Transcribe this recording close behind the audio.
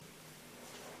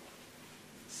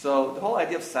So the whole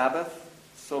idea of Sabbath,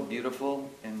 so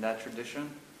beautiful in that tradition.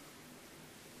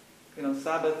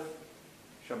 Sabbath,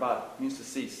 Shabbat, means to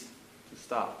cease, to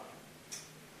stop.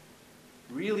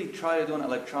 Really try to do an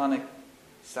electronic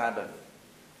Sabbath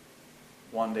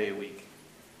 1 day a week.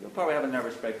 You'll probably have a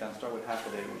nervous breakdown. Start with half a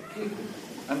day a week.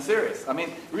 I'm serious.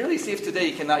 Really see if today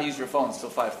you cannot use your phones till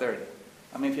 5:30.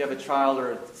 If you have a child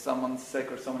or someone's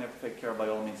sick or someone you have to take care of, by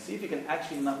all means, see if you can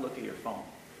actually not look at your phone.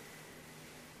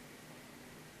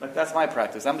 That's my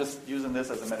practice. I'm just using this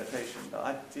as a meditation.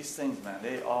 These things, man,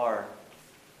 they are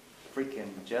freaking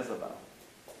Jezebel.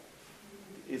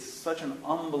 It's such an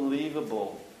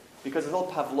unbelievable, because it's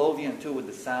all Pavlovian too, with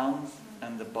the sounds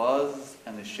and the buzz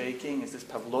and the shaking. It's this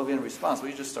Pavlovian response where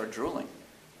you just start drooling.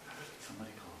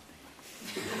 Somebody calls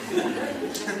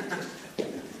me.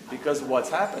 Because what's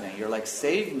happening? You're like,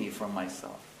 save me from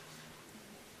myself.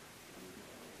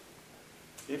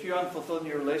 If you're unfulfilled in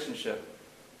your relationship,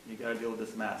 you got to deal with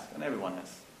this mask, and everyone is.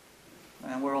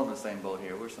 Man, we're all in the same boat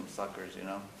here. We're some suckers,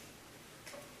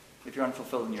 If you're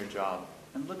unfulfilled in your job,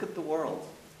 and look at the world.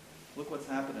 Look what's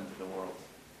happening to the world.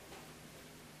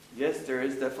 Yes, there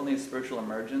is definitely a spiritual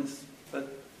emergence,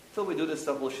 but until we do this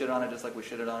stuff, we'll shit on it just like we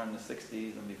shitted on it in the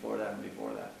 60s and before that and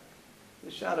before that.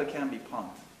 The shadow can't be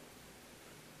punked.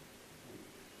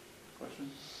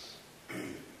 Question?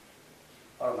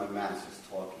 Part of my mask is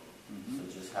talking. So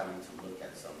just having to look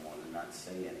at someone and not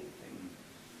say anything.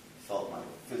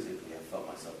 Physically, I felt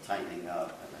myself tightening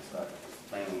up, and I started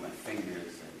playing with my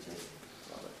fingers and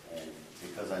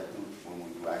because when we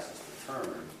do access to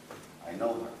turn, I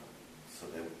know her, so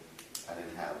that I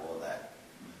didn't have all that.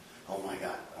 Oh my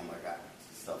God,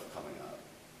 stuff coming up.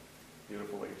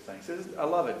 Beautiful what you're saying. So I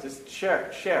love it. Just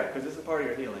share, because this is part of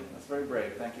your healing. That's very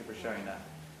brave. Thank you for sharing that.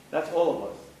 That's all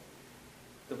of us.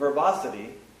 The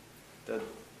verbosity, the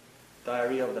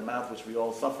diarrhea of the mouth, which we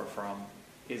all suffer from,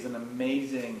 is an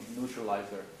amazing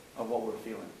neutralizer of what we're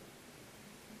feeling.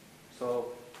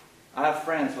 So I have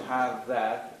friends who have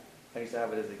that. I used to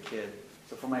have it as a kid.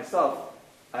 So for myself,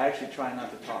 I actually try not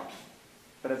to talk.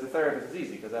 But as a therapist, it's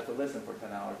easy because I have to listen for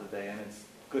 10 hours a day, and it's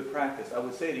good practice. I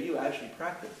would say to you, actually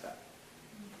practice that.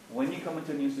 When you come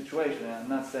into a new situation, and I'm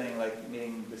not saying like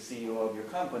meeting the CEO of your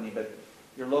company, but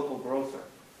your local grocer,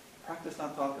 practice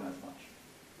not talking as much.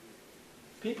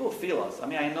 People feel us.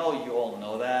 I know you all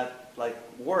know that.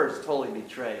 Words totally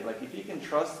betray. If you can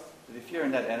trust that if you're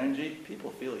in that energy,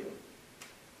 people feel you.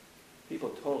 People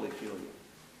totally feel you.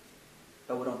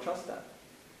 But we don't trust that.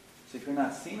 So if you're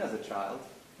not seen as a child,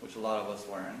 which a lot of us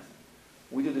weren't,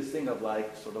 we do this thing of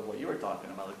sort of what you were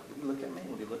talking about. Would you look at me?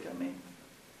 Would you look at me?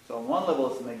 So on one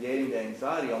level, it's negating the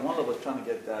anxiety. On one level, it's trying to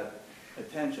get that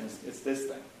attention. It's this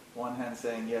thing. One hand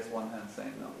saying yes, one hand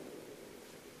saying no.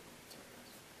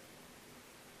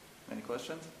 Any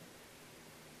questions?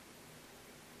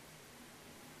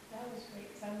 That was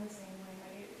great, because I'm the same way. I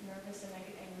get nervous and I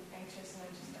get anxious and I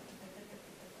just start to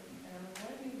and I'm like,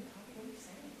 what are you even talking? What are you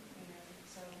saying?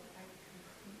 So I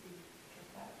completely get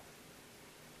that.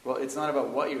 Well, it's not about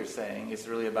what you're saying. It's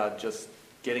really about just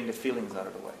getting the feelings out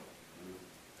of the way.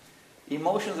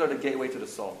 Emotions are the gateway to the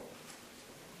soul,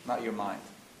 not your mind.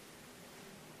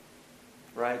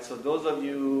 Right? So those of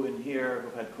you in here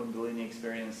who've had Kundalini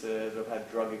experiences, who've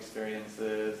had drug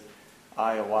experiences,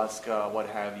 ayahuasca, what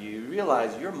have you,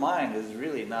 realize your mind is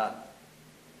really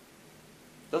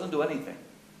doesn't do anything.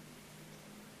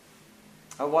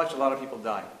 I watched a lot of people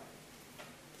die.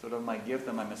 Sort of my gift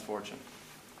and my misfortune.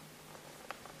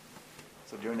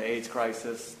 So during the AIDS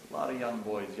crisis, a lot of young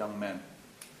boys, young men,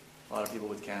 a lot of people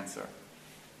with cancer.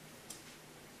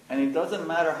 And it doesn't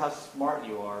matter how smart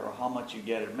you are or how much you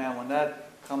get it. Man, when that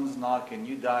comes knocking,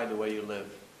 you die the way you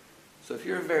live. So if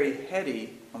you're very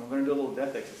heady, and we're going to do a little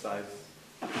death exercise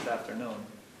this afternoon,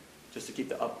 just to keep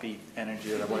the upbeat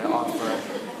energy that I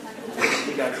offer.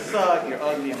 You guys suck, you're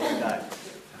ugly, and we'll die.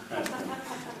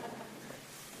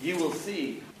 You will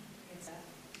see.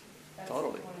 That's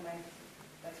Totally.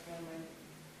 That's one of my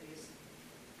biggest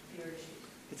fear issues.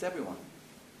 It's everyone.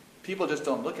 People just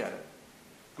don't look at it.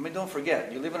 Don't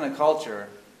forget, you live in a culture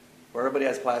where everybody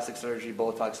has plastic surgery,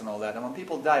 Botox, and all that. And when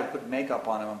people die, we put makeup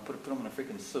on them and put them in a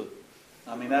freaking suit.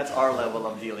 That's our level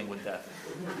of dealing with death.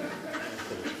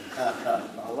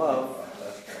 Hello.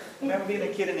 I remember being a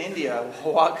kid in India,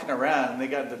 walking around, and they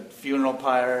got the funeral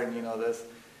pyre and this,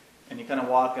 and you're kind of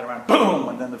walking around, boom,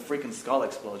 and then the freaking skull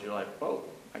explodes. You're like, whoa,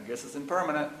 I guess it's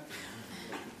impermanent.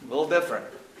 A little different.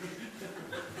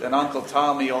 Then Uncle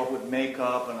Tommy all with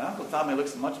makeup, and Uncle Tommy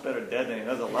looks much better dead than he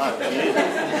does alive.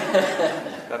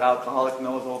 Got alcoholic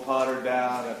nose all powdered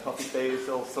down, got puffy face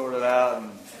all sorted out,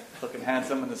 and looking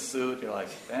handsome in the suit. You're like,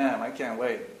 damn, I can't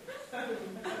wait.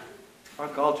 Our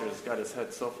culture has got its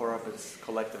head so far up its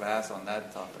collective ass on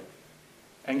that topic.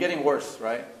 And getting worse,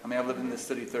 right? I mean, I've lived in this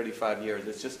city 35 years.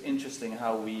 It's just interesting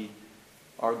how we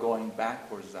are going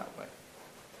backwards that way.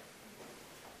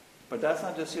 But that's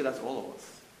not just you, that's all of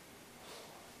us.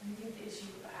 I think the issue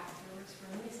afterwards,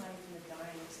 for me, it's not even the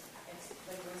dying. It's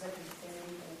like those like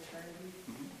infinity and eternity.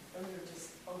 Mm-hmm. Those are just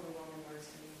overwhelming words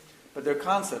to me. But they're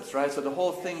concepts, right? So the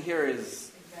whole thing here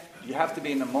is Exactly. you have to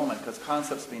be in the moment because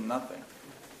concepts mean nothing.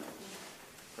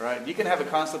 Right? You can have a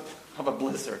concept of a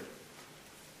blizzard.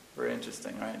 Very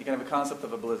interesting, right? You can have a concept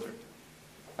of a blizzard.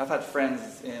 I've had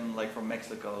friends from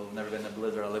Mexico who've never been in a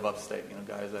blizzard. I live upstate,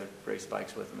 guys I race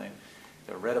bikes with, and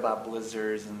they've read about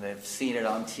blizzards and they've seen it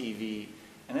on TV.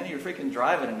 And then you're freaking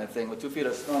driving in the thing with 2 feet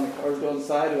of snow and the car's going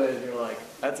sideways and you're like,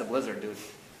 that's a blizzard, dude.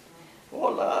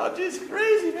 Oh, just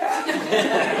crazy, man.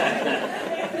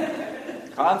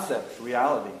 Concept,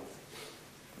 reality.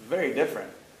 Very different.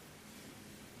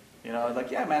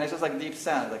 Yeah, man, it's just like deep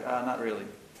sand. Not really.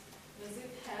 Does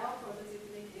it help or does it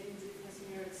make any difference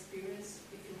in your experience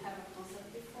if you have a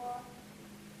concept before?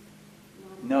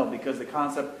 No, because the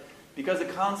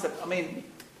concept, I mean,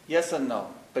 yes and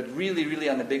no. But really, really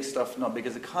on the big stuff, no,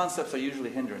 because the concepts are usually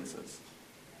hindrances.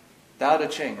 Tao Te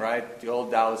Ching, right? The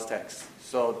old Taoist text.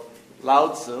 So Lao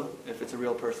Tzu, if it's a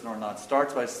real person or not,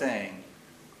 starts by saying,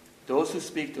 those who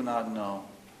speak do not know,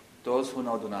 those who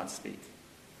know do not speak.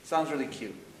 Sounds really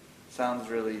cute. Sounds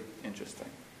really interesting.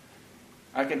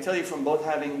 I can tell you from both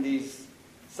having these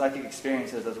psychic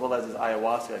experiences as well as these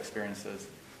ayahuasca experiences,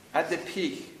 at the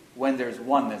peak, when there's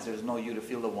oneness, there's no you to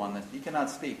feel the oneness, you cannot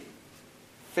speak.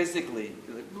 Physically,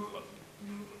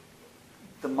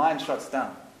 the mind shuts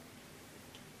down.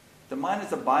 The mind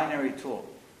is a binary tool.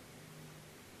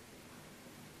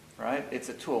 Right? It's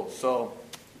a tool. So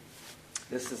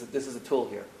this is a tool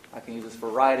here. I can use this for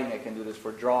writing, I can do this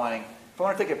for drawing. If I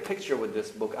want to take a picture with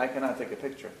this book, I cannot take a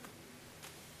picture.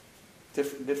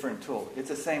 Different tool. It's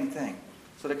the same thing.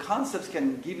 So the concepts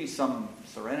can give you some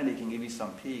serenity, can give you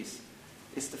some peace.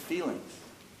 It's the feelings.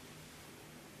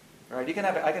 Right?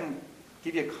 I can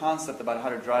give you a concept about how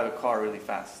to drive a car really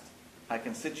fast. I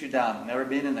can sit you down, never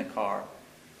been in a car.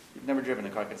 You've never driven a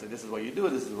car. I can say, this is what you do,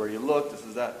 this is where you look, this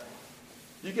is that.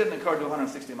 You get in a car to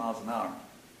 160 miles an hour.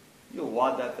 You'll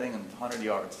wad that thing in 100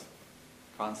 yards.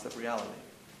 Concept, reality.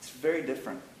 It's very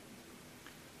different.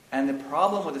 And the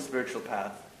problem with the spiritual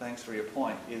path, thanks for your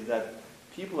point, is that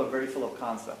people are very full of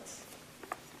concepts.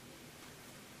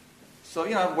 So,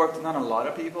 I've worked not on a lot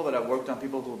of people, but I've worked on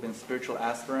people who have been spiritual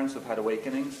aspirants, who've had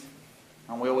awakenings.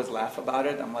 And we always laugh about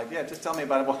it. I'm like, yeah, just tell me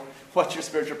about what your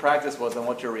spiritual practice was and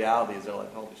what your reality is. They're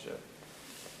like, holy shit.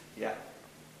 Yeah.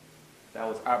 That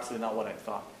was absolutely not what I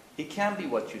thought. It can be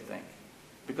what you think.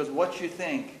 Because what you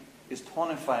think is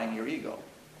tonifying your ego.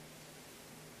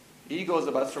 Ego is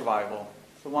about survival.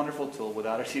 It's a wonderful tool.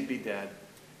 Without it, you'd be dead.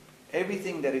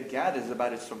 Everything that it gathers is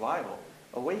about its survival.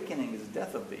 Awakening is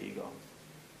death of the ego.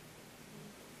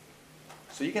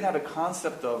 So you can have a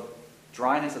concept of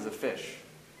dryness as a fish.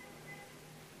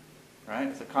 Right?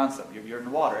 It's a concept. You're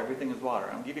in water. Everything is water.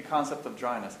 I'll give you a concept of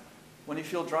dryness. When you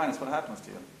feel dryness, what happens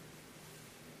to you?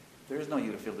 There is no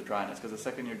you to feel the dryness, because the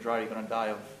second you're dry, you're going to die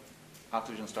of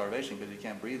oxygen starvation because you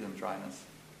can't breathe in dryness.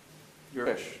 You're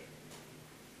a fish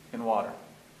in water.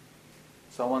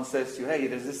 Someone says to you, hey,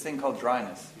 there's this thing called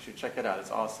dryness. You should check it out.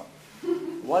 It's awesome.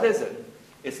 What is it?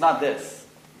 It's not this,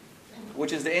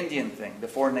 which is the Indian thing. The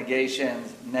four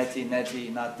negations, neti,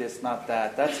 neti, not this, not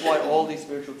that. That's why all these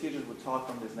spiritual teachers would talk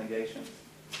from these negations.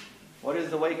 What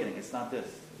is awakening? It's not this.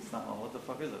 It's not, well, what the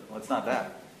fuck is it? Well, it's not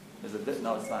that. Is it this?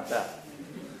 No, it's not that.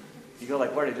 You go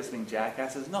like, what, are they just being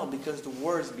jackasses? No, because the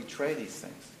words betray these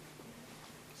things.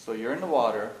 So you're in the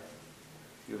water.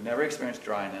 You've never experienced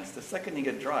dryness. The second you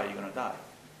get dry, you're going to die.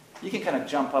 You can kind of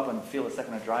jump up and feel a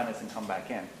second of dryness and come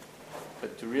back in.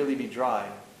 But to really be dry,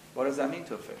 what does that mean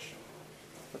to a fish?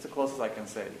 That's the closest I can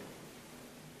say.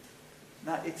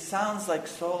 Now, it sounds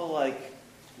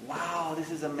wow,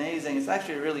 this is amazing. It's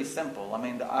actually really simple. I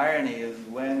mean, the irony is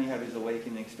when you have these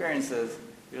awakening experiences,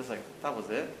 you're just like, that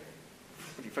was it?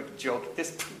 What, you fucking joke?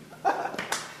 This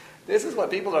is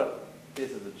what people are...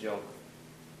 This is a joke.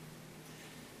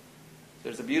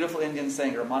 There's a beautiful Indian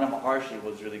saying, Ramana Maharshi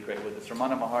was really great with this.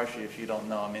 Ramana Maharshi, if you don't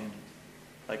know, I mean,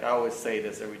 I always say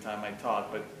this every time I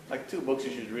talk, but 2 books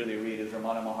you should really read is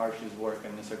Ramana Maharshi's work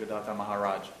and Nisargadatta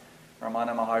Maharaj.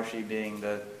 Ramana Maharshi being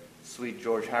the sweet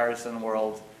George Harrison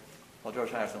world. Well,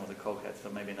 George Harrison was a cokehead, so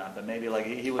maybe not, but maybe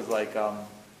he was like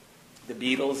the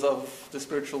Beatles of the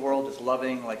spiritual world, just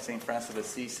loving, like St. Francis of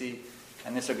Assisi.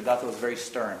 And Nisargadatta was very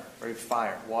stern, very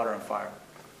fire, water and fire.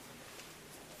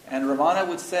 And Ramana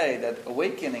would say that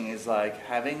awakening is like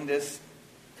having this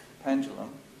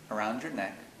pendulum around your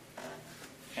neck,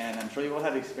 and I'm sure you all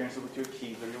have experiences with your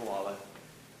keys or your wallet,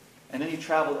 and then you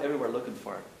travel everywhere looking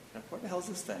for it. Like, where the hell is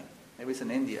this thing? Maybe it's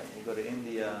in India. You go to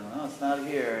India, and, oh, it's not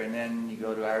here, and then you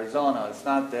go to Arizona, it's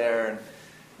not there,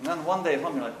 and then one day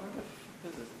home, you're like, where the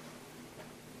fuck is this?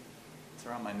 It's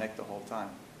around my neck the whole time.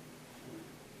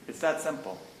 It's that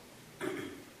simple.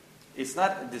 It's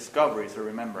not a discovery, it's a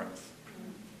remembrance.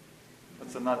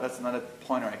 That's another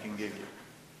pointer I can give you.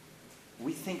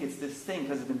 We think it's this thing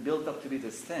because it's been built up to be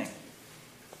this thing.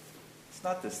 It's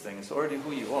not this thing. It's already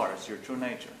who you are. It's your true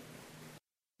nature.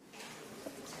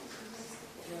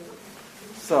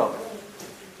 So,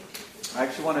 I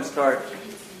actually want to start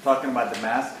talking about the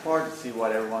mask part to see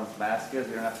what everyone's mask is.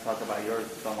 We don't have to talk about yours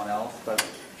with someone else, but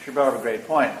she brought up a great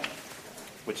point,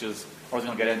 which is, I was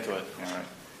going to get into it. All right.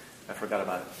 I forgot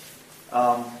about it.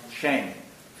 Shame.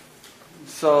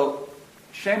 So,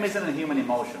 shame isn't a human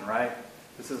emotion, right?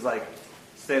 This is like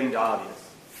stating the obvious.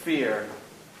 Fear,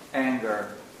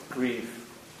 anger, grief,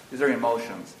 these are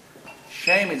emotions.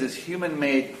 Shame is this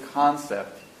human-made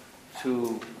concept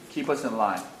to keep us in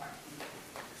line.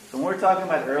 So when we were talking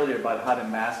about earlier about how the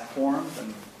mask forms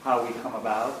and how we come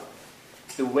about,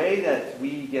 the way that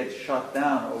we get shut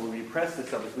down or we repress this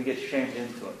stuff is we get shamed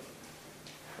into it.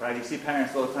 Right? You see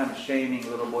parents all the time shaming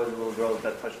little boys and little girls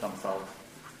that touch themselves.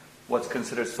 What's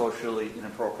considered socially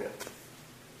inappropriate.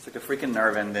 It's like a freaking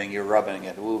nerve ending, you're rubbing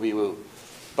it, woo-wee-woo.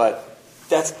 But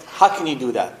how can you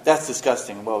do that? That's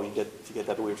disgusting. Well, you get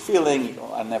that weird feeling,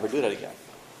 I'll never do that again.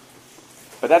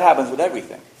 But that happens with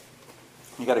everything.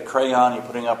 You got a crayon, you're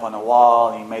putting it up on the wall,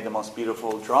 and you made the most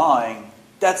beautiful drawing.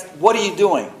 What are you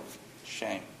doing?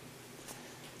 Shame.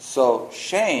 So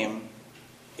shame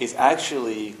is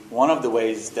actually one of the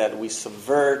ways that we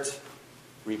subvert,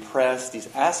 repress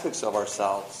these aspects of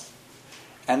ourselves.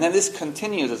 And then this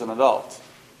continues as an adult.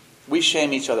 We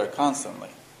shame each other constantly.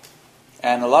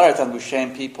 And a lot of times we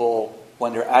shame people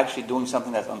when they're actually doing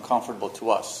something that's uncomfortable to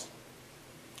us.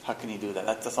 How can you do that?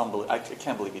 That's unbelievable. I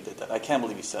can't believe you did that. I can't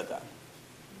believe you said that.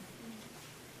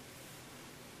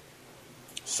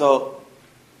 So,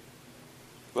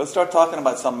 let's start talking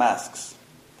about some masks.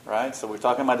 Right? So we're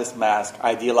talking about this mask,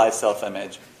 idealized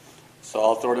self-image. So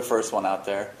I'll throw the first one out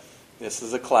there. This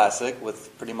is a classic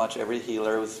with pretty much every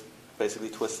healer who's basically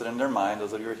twisted in their mind.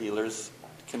 Those of your healers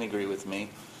can agree with me.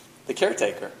 The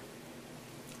caretaker.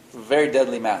 It's a very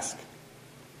deadly mask.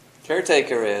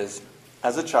 Caretaker is,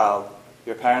 as a child,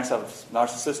 your parents have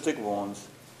narcissistic wounds.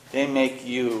 They make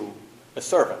you a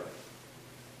servant.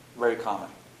 Very common.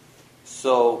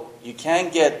 So you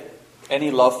can't get any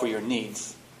love for your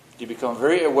needs. You become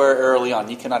very aware early on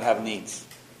you cannot have needs.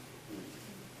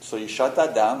 So you shut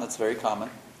that down, that's very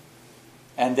common.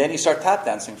 And then you start tap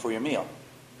dancing for your meal.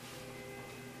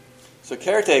 So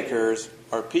caretakers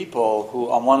are people who,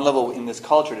 on one level in this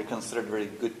culture, they're considered very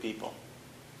good people.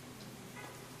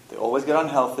 They always get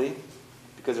unhealthy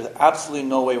because there's absolutely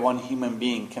no way one human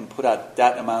being can put out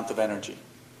that amount of energy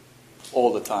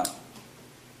all the time.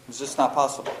 It's just not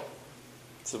possible.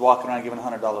 It's just walking around giving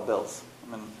 $100 bills.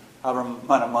 I mean, however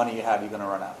amount of money you have, you're going to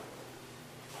run out.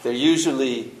 They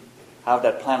usually have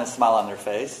that planet smile on their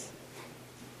face,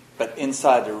 but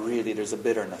inside there's a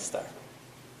bitterness there.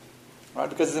 Right?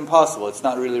 Because it's impossible. It's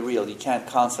not really real. You can't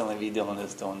constantly be doing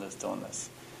this.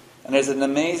 And there's an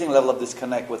amazing level of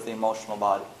disconnect with the emotional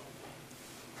body.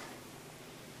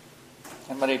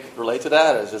 Anybody relate to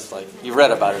that? Or is just like, you've read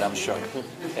about it, I'm sure.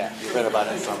 Yeah, you've read about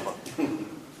it in some book.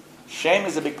 Shame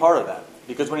is a big part of that.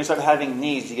 Because when you start having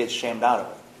needs, you get shamed out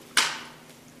of it.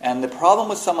 And the problem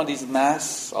with some of these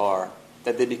masks are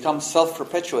that they become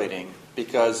self-perpetuating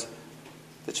because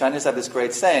the Chinese have this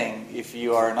great saying, if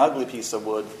you are an ugly piece of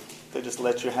wood, they just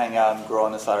let you hang out and grow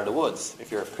on the side of the woods.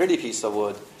 If you're a pretty piece of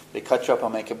wood, they cut you up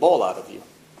and make a bowl out of you.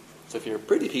 So if you're a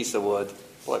pretty piece of wood,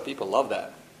 boy, people love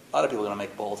that. A lot of people are going to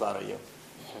make bowls out of you.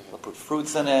 They'll put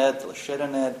fruits in it, they'll shit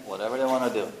in it, whatever they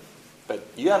want to do. But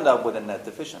you end up with a net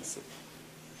deficiency.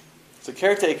 So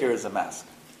caretaker is a mask.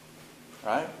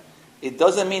 Right? It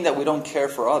doesn't mean that we don't care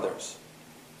for others.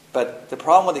 But the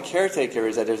problem with the caretaker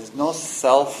is that there's no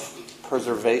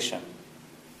self-preservation.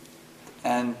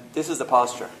 And this is the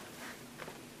posture.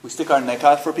 We stick our neck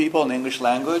out for people in the English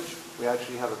language. We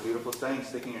actually have a beautiful saying,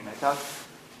 sticking your neck out.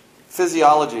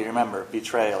 Physiology, remember,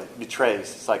 betrays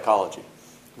psychology.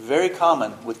 Very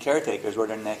common with caretakers where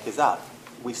their neck is out.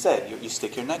 We said, you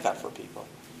stick your neck out for people.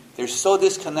 They're so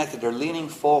disconnected, they're leaning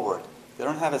forward. They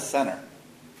don't have a center.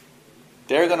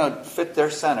 They're going to fit their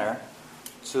center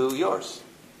to yours.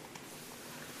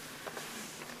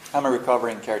 I'm a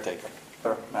recovering caretaker.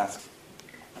 Masks.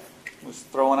 Let's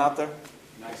throw one out there.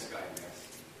 Nice guy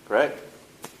mask. Great.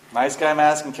 Nice guy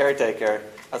mask and caretaker.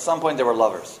 At some point they were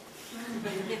lovers.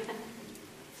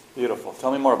 Beautiful.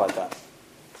 Tell me more about that.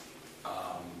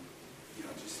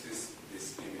 Just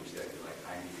this image that like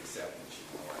I need acceptance.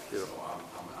 Like, Beautiful. so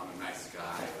I'm a nice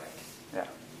guy. Like, Yeah.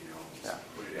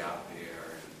 Just put it out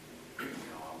there. And,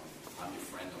 I'm your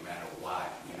friend no matter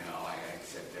what. I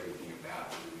accept everything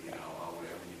about you.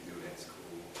 Whatever you do, that's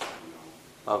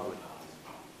cool. Lovely.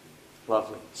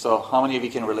 Lovely. So how many of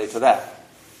you can relate to that?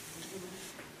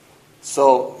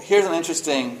 So here's an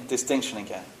interesting distinction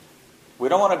again. We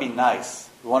don't want to be nice.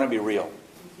 We want to be real.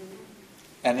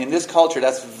 And in this culture,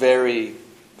 that's very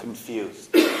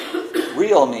confused.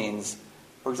 Real means,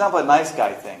 for example, a nice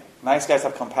guy thing. Nice guys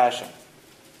have compassion.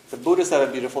 The Buddhists have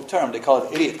a beautiful term. They call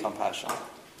it idiot compassion.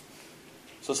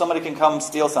 So somebody can come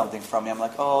steal something from me. I'm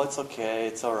like, oh, it's okay,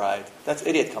 it's all right. That's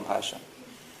idiot compassion.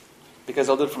 Because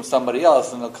they'll do it from somebody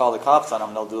else, and they'll call the cops on them,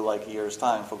 and they'll do like a year's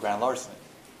time for grand larceny.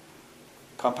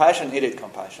 Compassion, idiot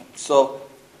compassion. So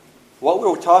what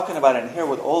we're talking about in here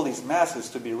with all these masks is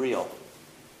to be real.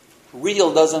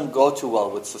 Real doesn't go too well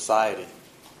with society.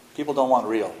 People don't want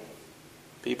real.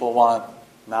 People want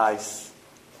nice.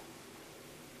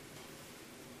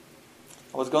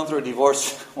 I was going through a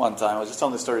divorce one time. I was just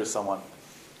telling the story to someone.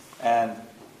 And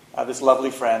I have this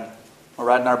lovely friend. We're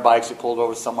riding our bikes. We pulled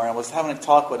over somewhere. And I was having a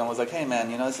talk with him. I was like, hey,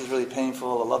 man, this is really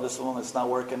painful. I love this woman. It's not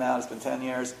working out. It's been 10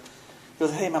 years. He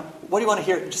goes, hey, man, what do you want to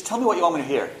hear? Just tell me what you want me to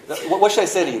hear. What should I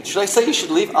say to you? Should I say you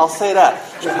should leave? I'll say that.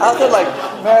 I was like,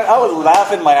 man, I was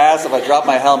laughing my ass off. I dropped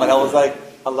my helmet. I was like,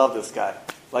 I love this guy.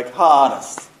 Like, how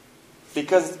honest.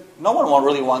 Because no one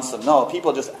really wants to know.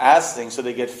 People just ask things so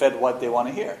they get fed what they want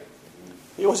to hear.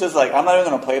 He was just like, I'm not even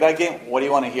going to play that game. What do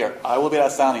you want to hear? I will be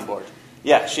that sounding board.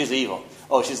 Yeah, she's evil.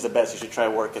 Oh, she's the best. You should try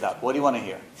to work it out. What do you want to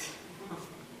hear?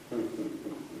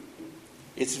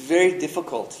 It's very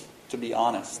difficult to be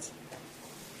honest.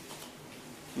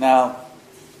 Now,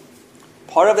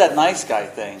 part of that nice guy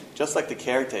thing, just like the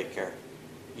caretaker,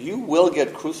 you will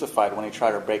get crucified when you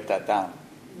try to break that down.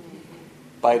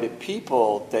 By the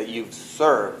people that you've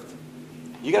served.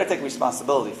 You got to take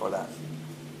responsibility for that.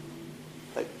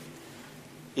 Like,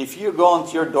 if you go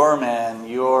into your doorman,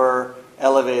 your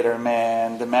elevator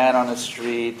man, the man on the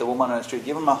street, the woman on the street,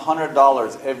 give them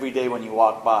 $100 every day when you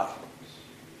walk by.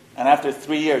 And after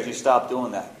 3 years, you stop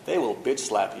doing that. They will bitch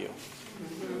slap you.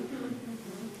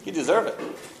 You deserve it.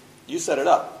 You set it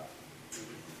up.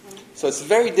 So it's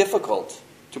very difficult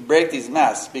to break these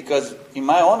masks because in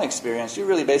my own experience, you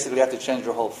really basically have to change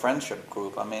your whole friendship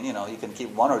group. I mean, you can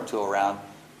keep one or two around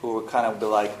who will kind of be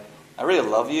like, I really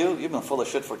love you. You've been full of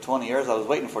shit for 20 years. I was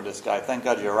waiting for this guy. Thank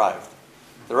God you arrived.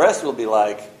 The rest will be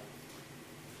like,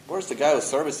 where's the guy who's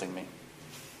servicing me?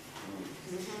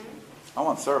 I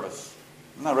want service.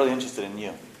 I'm not really interested in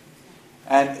you.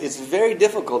 And it's very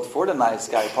difficult for the nice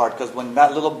guy part because when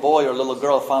that little boy or little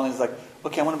girl finally is like,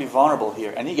 okay, I want to be vulnerable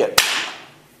here. And you get,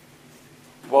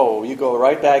 whoa, you go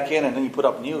right back in and then you put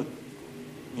up new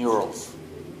murals.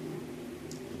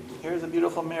 Here's a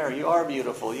beautiful mirror. You are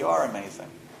beautiful. You are amazing.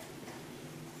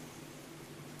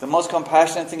 The most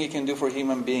compassionate thing you can do for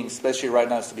human beings, especially right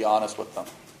now, is to be honest with them.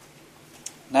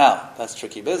 Now, that's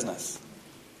tricky business,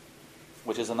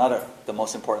 which is the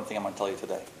most important thing I'm going to tell you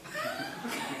today.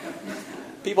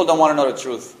 People don't want to know the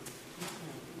truth.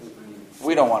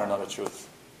 We don't want to know the truth.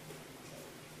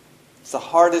 It's the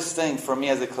hardest thing for me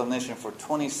as a clinician for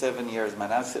 27 years,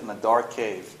 man. I sit in a dark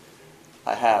cave.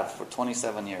 I have for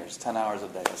 27 years, 10 hours a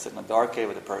day. I sit in a dark cave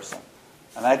with a person.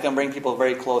 And I can bring people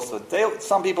very close to it.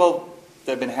 Some people,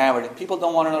 they've been hammered. People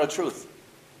don't want to know the truth.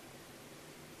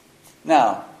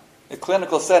 Now, in a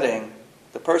clinical setting,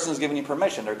 the person is giving you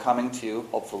permission. They're coming to you,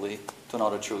 hopefully, to know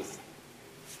the truth.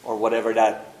 Or whatever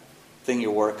that thing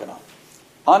you're working on.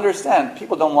 Understand,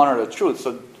 people don't want to know the truth.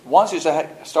 So once you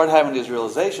start having these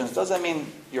realizations, doesn't mean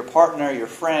your partner, your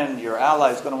friend, your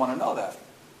ally is going to want to know that.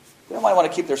 They might want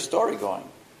to keep their story going.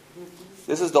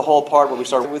 This is the whole part where we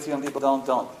start with you and people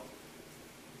don't.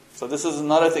 So this is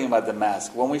another thing about the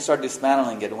mask. When we start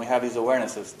dismantling it and we have these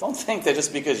awarenesses, don't think that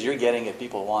just because you're getting it,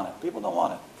 people want it. People don't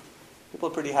want it. People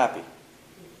are pretty happy.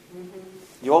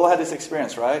 You all had this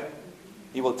experience, right?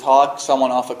 You will talk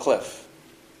someone off a cliff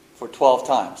for 12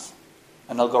 times.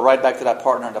 And they'll go right back to that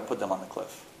partner and they'll put them on the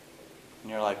cliff.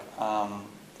 And you're like,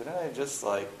 didn't I just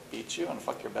beat you and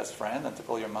fuck your best friend and took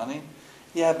all your money?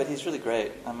 Yeah, but he's really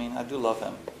great. I mean, I do love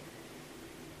him.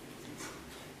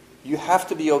 You have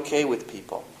to be okay with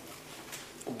people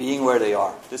being where they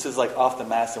are. This is off the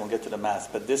mask and we'll get to the mask.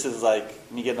 But this is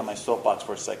me getting on my soapbox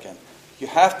for a second. You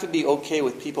have to be okay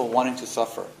with people wanting to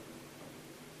suffer.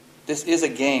 This is a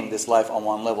game, this life, on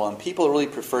one level. And people really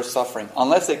prefer suffering.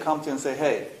 Unless they come to you and say,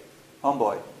 hey,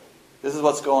 homeboy, this is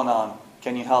what's going on.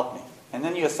 Can you help me? And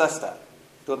then you assess that.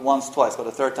 Do it once, twice, but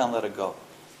the third time let it go.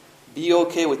 Be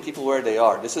okay with people where they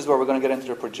are. This is where we're going to get into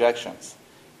the projections.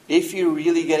 If you're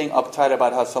really getting uptight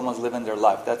about how someone's living their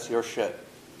life, that's your shit.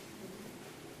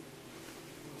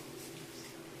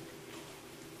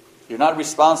 You're not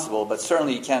responsible, but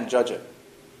certainly you can't judge it.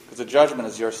 Because the judgment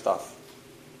is your stuff.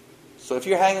 So if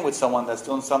you're hanging with someone that's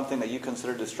doing something that you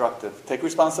consider destructive, take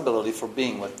responsibility for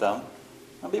being with them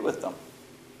and be with them.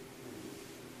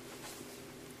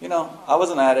 You know, I was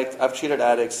an addict. I've treated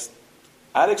addicts.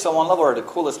 Addicts on one level are the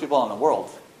coolest people in the world.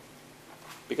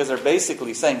 Because they're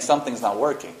basically saying something's not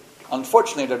working.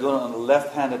 Unfortunately, they're doing it on the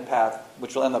left-handed path,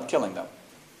 which will end up killing them.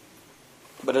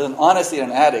 But there's an honesty in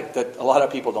an addict that a lot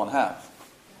of people don't have.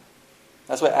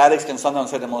 That's why addicts can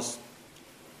sometimes say the most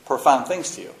profound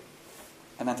things to you.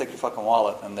 And then take your fucking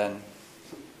wallet, and then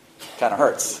it kind of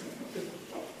hurts.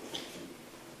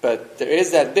 But there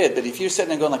is that bit that if you're sitting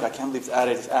there going like, I can't believe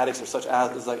addicts are such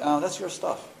addicts, it's like, oh, that's your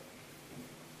stuff.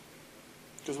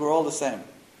 Because we're all the same.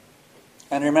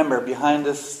 And remember, behind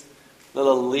this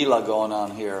little Leela going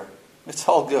on here, it's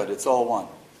all good. It's all one.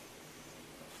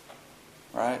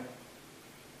 Right?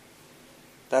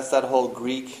 That's that whole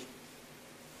Greek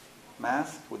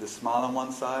mask with the smile on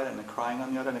one side and the crying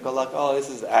on the other. And they go like, oh, this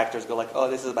is, actors go like,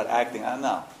 oh, this is about acting. I don't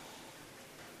know.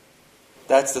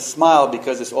 That's the smile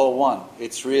because it's all one.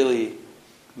 It's really,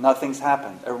 nothing's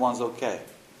happened. Everyone's okay.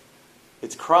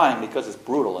 It's crying because it's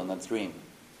brutal in that dream.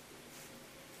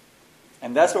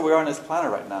 And that's where we are on this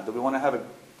planet right now. Do we want to have a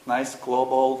nice,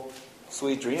 global,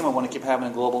 sweet dream, or want to keep having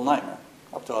a global nightmare?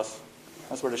 Up to us.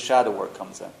 That's where the shadow work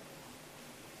comes in.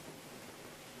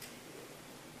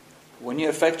 When you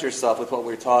affect yourself with what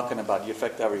we're talking about, you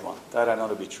affect everyone. That I know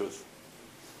to be truth.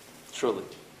 Truly.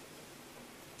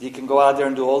 You can go out there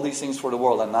and do all these things for the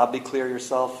world and not be clear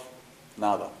yourself.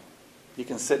 Nada. You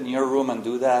can sit in your room and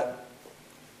do that.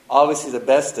 Obviously, the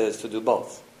best is to do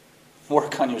both.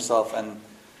 Work on yourself and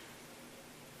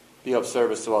be of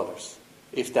service to others,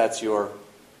 if that's your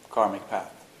karmic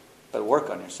path. But work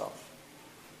on yourself.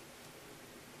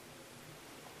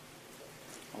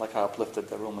 I like how I uplifted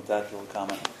the room with that little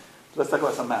comment. Let's talk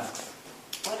about some masks.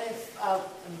 What if I'm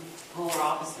polar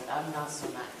opposite? I'm not so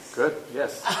nice. Good,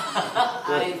 yes.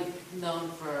 Good. I'm known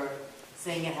for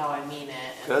saying it how I mean it.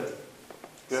 Good.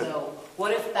 Good. So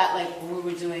what if that, like when we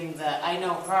were doing I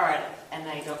know her and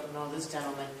I don't know this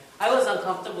gentleman, I was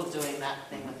uncomfortable doing that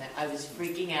thing with him. I was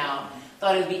freaking out.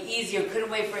 Thought it would be easier. Couldn't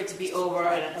wait for it to be over,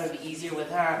 and I thought it would be easier with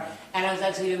her. And I was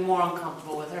actually even more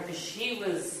uncomfortable with her because she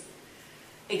was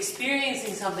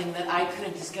experiencing something that I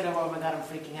couldn't just get over. Oh my God, I'm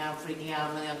freaking out,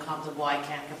 I'm really uncomfortable, I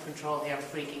can't get control here, I'm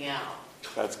freaking out.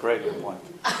 That's great, good point.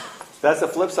 That's the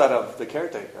flip side of the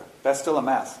caretaker. That's still a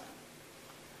mask.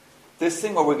 This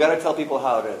thing where we got to tell people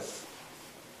how it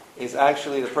is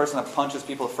actually the person that punches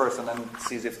people first and then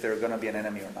sees if they're going to be an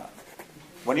enemy or not.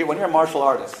 When you're a martial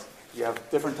artist, you have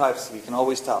different types, you can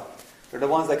always tell. They're the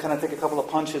ones that kind of take a couple of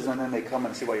punches and then they come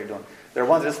and see what you're doing. They're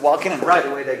ones that just walk in and right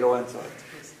away they go into it.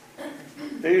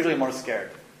 They're usually more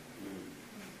scared.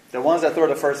 The ones that throw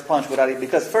the first punch without it,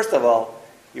 because first of all,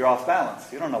 you're off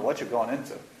balance. You don't know what you're going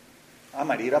into. I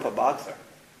might eat up a boxer.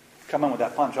 Come in with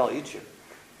that punch, I'll eat you.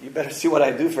 You better see what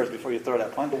I do first before you throw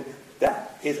that punch.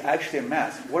 That is actually a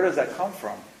mask. Where does that come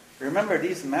from? Remember,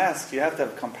 these masks, you have to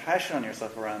have compassion on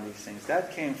yourself around these things.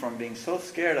 That came from being so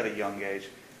scared at a young age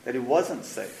that it wasn't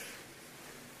safe.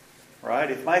 Right?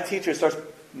 If my teacher starts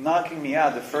knocking me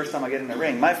out the first time I get in the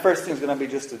ring, my first thing is going to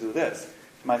be just to do this.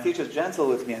 If my teacher's gentle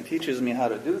with me and teaches me how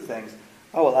to do things,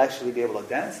 I will actually be able to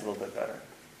dance a little bit better.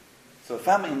 So if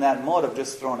I'm in that mode of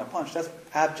just throwing a punch, that's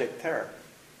abject terror.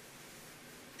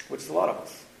 Which is a lot of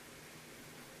us.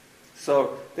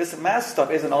 So this mask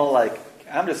stuff isn't all like,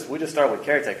 we just start with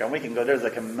caretaker, and we can go, there's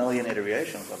like a million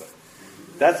iterations of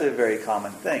it. That's a very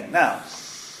common thing. Now,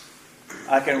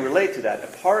 I can relate to that. A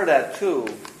part of that too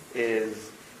is,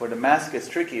 where the mask is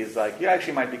tricky, is like, you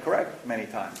actually might be correct many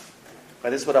times. But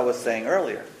this is what I was saying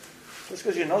earlier. Just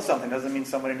because you know something doesn't mean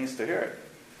somebody needs to hear it.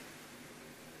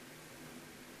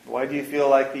 Why do you feel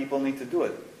like people need to do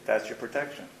it? That's your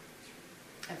protection.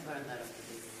 I've learned that over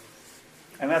the years.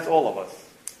 And that's all of us.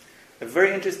 A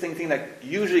very interesting thing that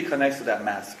usually connects to that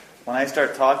mask. When I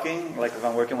start talking, like if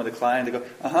I'm working with a client, they go,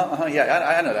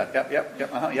 yeah, I know that. Yep,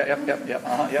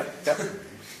 yep.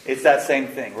 It's that same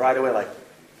thing. Right away, like,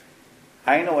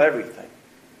 I know everything.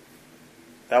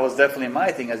 That was definitely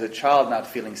my thing as a child, not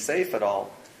feeling safe at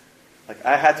all. Like,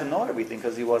 I had to know everything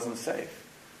because he wasn't safe.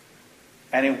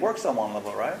 And it works on one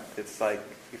level, right? It's like,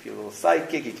 if you're a little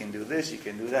psychic, you can do this, you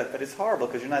can do that. But it's horrible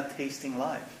because you're not tasting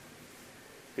life.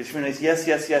 Because when it's yes,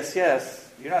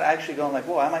 you're not actually going like,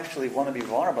 whoa, I'm actually want to be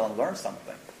vulnerable and learn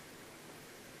something.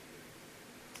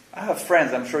 I have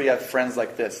friends, I'm sure you have friends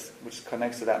like this, which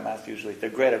connects to that mask usually. They're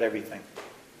great at everything.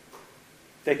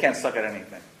 They can't suck at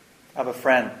anything. I have a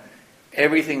friend,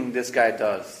 everything this guy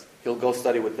does, he'll go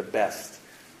study with the best.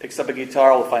 Picks up a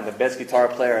guitar, will find the best guitar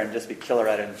player and just be killer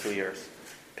at it in 2 years.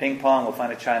 Ping pong, we'll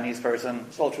find a Chinese person.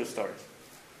 It's all true stories.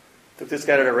 Took this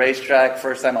guy to the racetrack.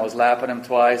 First time I was lapping him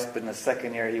twice, but in the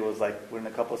second year he was like within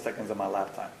a couple of seconds of my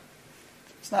lap time.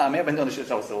 It's not, I may have been doing this since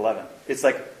I was 11. It's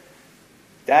like,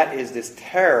 that is this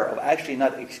terror of actually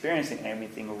not experiencing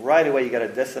anything. Right away you got to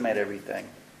decimate everything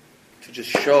to just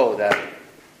show that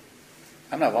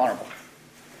I'm not vulnerable.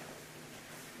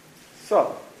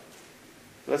 So,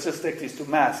 let's just take these two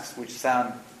masks, which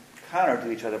sound counter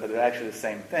to each other, but they're actually the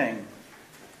same thing.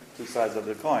 Two sides of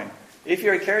the coin. If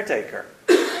you're a caretaker,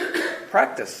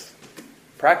 practice.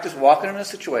 Practice walking in a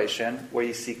situation where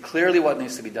you see clearly what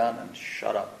needs to be done and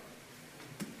shut up.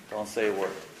 Don't say a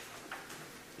word.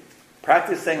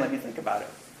 Practice saying, let me think about it.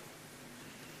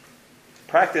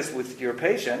 Practice with your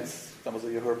patients. Some of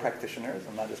you who are practitioners,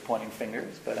 I'm not just pointing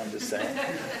fingers, but I'm just saying.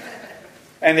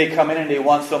 And they come in and they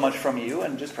want so much from you,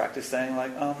 and just practice saying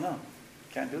like, oh no,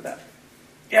 can't do that.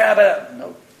 Yeah, but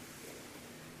no.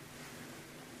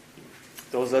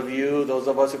 Those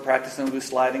of us who practice and do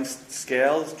sliding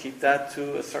scales, keep that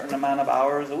to a certain amount of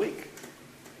hours a week.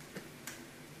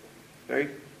 Very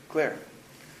clear.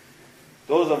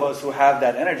 Those of us who have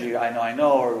that energy, I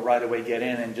know, or right away get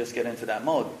in and just get into that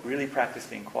mode, really practice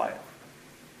being quiet.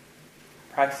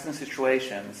 Practice in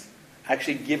situations,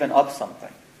 actually giving up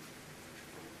something.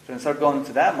 So start going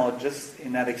into that mode, just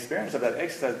in that experience of that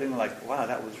exercise, being like, wow,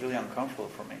 that was really uncomfortable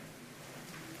for me.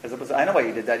 As opposed to, I know why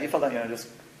you did that. You felt like, just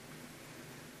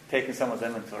taking someone's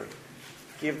inventory.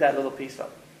 Give that little piece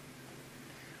up.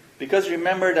 Because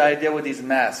remember the idea with these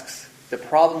masks, the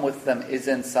problem with them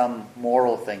isn't some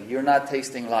moral thing. You're not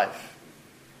tasting life.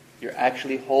 You're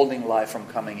actually holding life from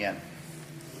coming in.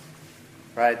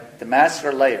 Right? The masks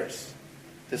are layers.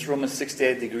 This room is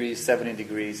 68 degrees, 70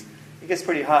 degrees. It gets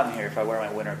pretty hot in here if I wear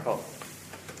my winter coat.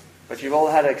 But you've all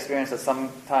had an experience at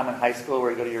some time in high school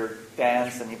where you go to your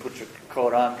dance and you put your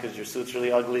coat on because your suit's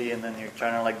really ugly and then you're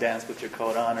trying to dance with your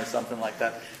coat on or something like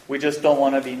that. We just don't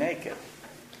want to be naked.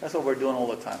 That's what we're doing all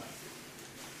the time.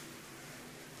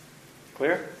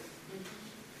 Clear?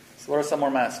 So what are some more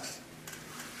masks?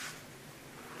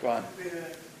 Go on.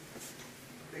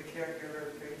 The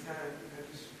caregiver big time. I'm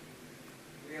just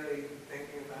really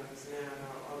thinking about this now,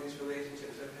 all these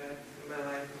relationships I've had in my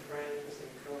life with friends and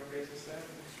coworkers and stuff.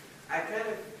 I kind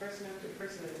of, person after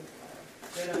person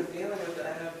that I'm dealing with,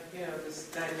 I have, this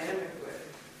dynamic with.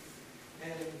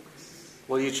 And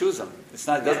well, you choose them. It's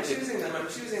not. I'm choosing them. I'm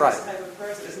choosing right. This type of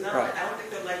person. It's not. Right. I don't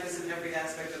think they're like this in every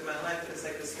aspect of my life. But it's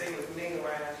like this thing with me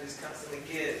where I have to just constantly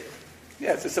give.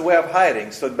 Yes, it's a way of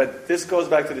hiding. So, but this goes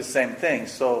back to the same thing.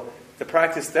 So the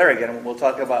practice there again, and we'll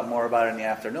talk about more about it in the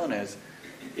afternoon, is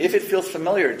if it feels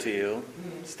familiar to you,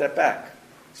 step back.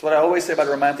 It's what I always say about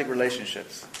romantic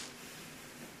relationships.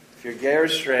 If you're gay or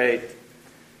straight,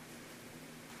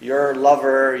 your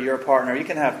lover, your partner, you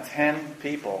can have 10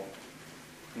 people.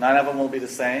 9 of them will be the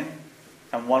same,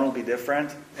 and 1 will be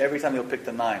different. Every time you'll pick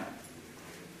the 9.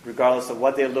 Regardless of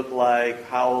what they look like,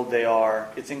 how old they are.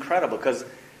 It's incredible, because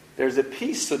there's a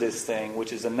piece to this thing,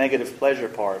 which is a negative pleasure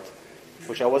part,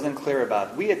 which I wasn't clear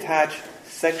about. We attach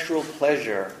sexual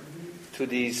pleasure to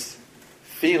these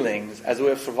feelings as a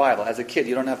way of survival. As a kid,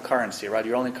 you don't have currency, right?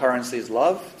 Your only currency is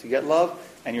love, to get love,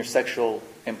 and your sexual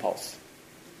impulse.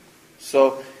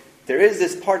 So there is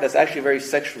this part that's actually very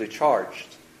sexually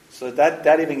charged. So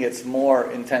that even gets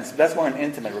more intense. That's more in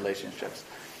intimate relationships.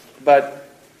 But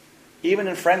even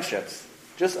in friendships,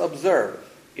 just observe.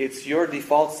 It's your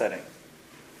default setting.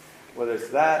 Whether it's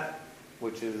that,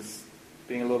 which is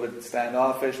being a little bit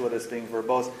standoffish, whether it's being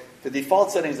verbose. The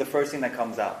default setting is the first thing that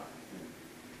comes out.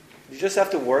 You just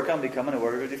have to work on becoming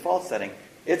aware of your default setting.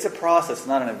 It's a process,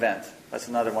 not an event. That's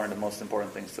another one of the most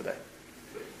important things today.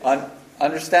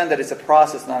 Understand that it's a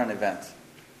process, not an event.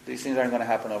 These things aren't going to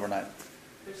happen overnight.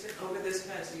 Over this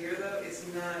past year, though, it's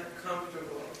not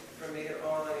comfortable for me at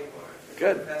all anymore.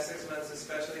 Good. The past 6 months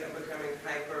especially, I'm becoming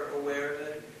hyper aware of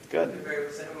it. Good. I'm very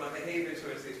percent of my behavior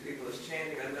towards these people is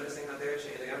changing. I'm noticing how they're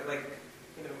changing. I'm like,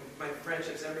 my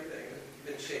friendships, everything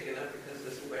has been shaken up because of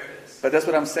this awareness. But that's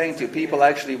what I'm saying to you. People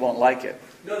actually won't like it.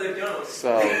 No, they don't.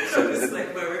 So it's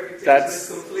like my reputation is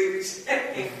completely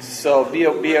changed. So be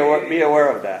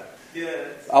aware of that. Yeah.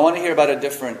 I want to hear about a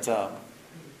different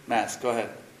mask. Go ahead.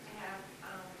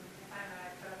 I find that I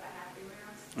put up a happy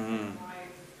mask. Mm. I'm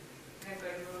always in a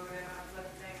good mood and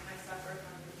uplifting. I suffer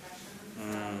from depression, so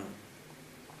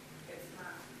it's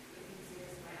not the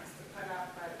easiest mask to put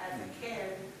up. But as a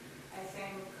kid, I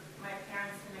think my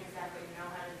parents didn't exactly know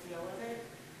how to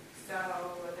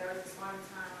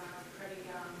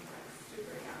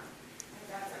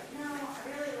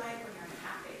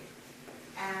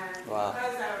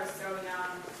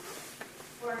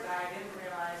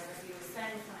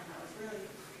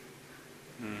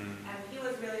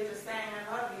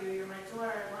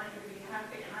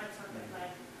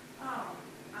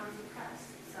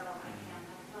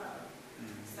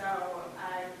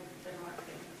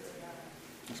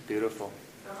That's beautiful.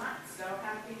 So I'm so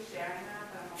happy sharing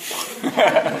that.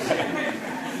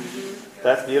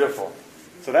 That's beautiful.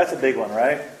 So that's a big one,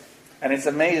 right? And it's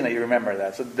amazing that you remember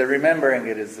that. So the remembering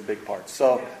it is the big part.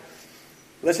 So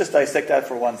let's just dissect that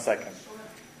for 1 second.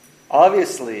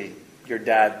 Obviously, your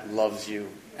dad loves you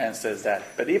and says that.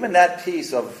 But even that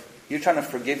piece of you trying to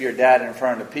forgive your dad in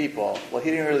front of the people, well,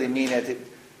 he didn't really mean it.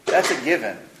 That's a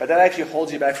given. But that actually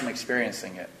holds you back from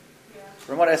experiencing it.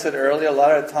 Remember what I said earlier? A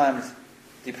lot of times,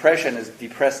 depression is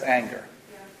depressed anger.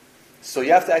 So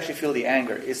you have to actually feel the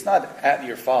anger. It's not at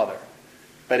your father,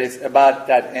 but it's about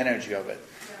that energy of it.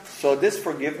 So this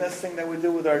forgiveness thing that we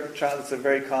do with our child, it's a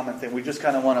very common thing. We just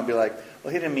kind of want to be like,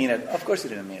 well, he didn't mean it. Of course he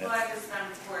didn't mean it. Well, I just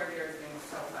spent 4 years being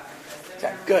so fucking pissed.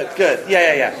 Yeah, good.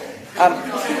 Yeah.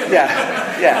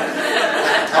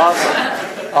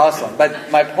 Awesome.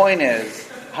 But my point is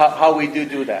how we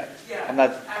do that. I'm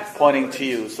not pointing to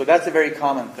you. So that's a very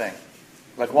common thing.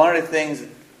 Like one of the things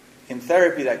in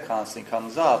therapy that constantly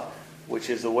comes up, which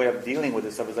is a way of dealing with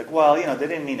this stuff, is like, well, they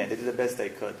didn't mean it. They did the best they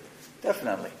could.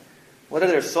 Definitely. Whether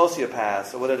they're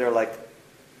sociopaths or whether they're like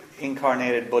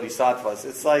incarnated bodhisattvas,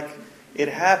 it's like it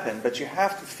happened, but you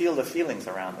have to feel the feelings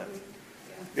around it.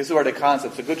 This is where the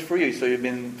concepts are good for you. So you've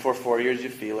been for 4 years, you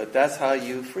feel it. That's how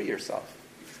you free yourself.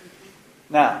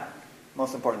 Now,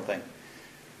 most important thing.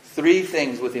 3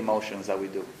 things with emotions that we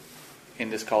do in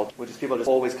this culture, which is people just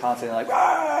always constantly like,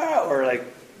 ah, or like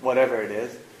whatever it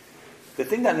is. The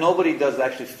thing that nobody does is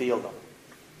actually feel them.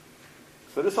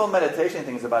 So this whole meditation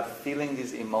thing is about feeling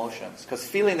these emotions, because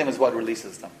feeling them is what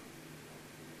releases them.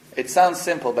 It sounds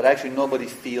simple, but actually nobody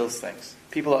feels things.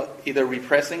 People are either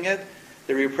repressing it,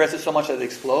 they repress it so much that it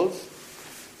explodes,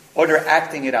 or they're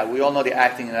acting it out. We all know the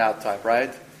acting it out type,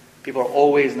 right? People are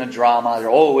always in a drama, they're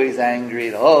always angry,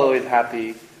 they're always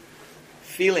happy.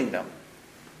 Feeling them,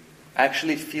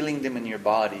 actually feeling them in your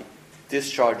body,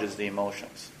 discharges the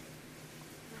emotions.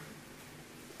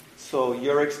 So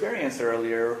your experience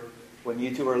earlier, when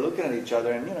you two were looking at each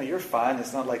other, and you're fine,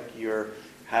 it's not like you're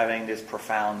having this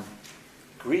profound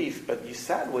grief, but you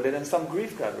sat with it and some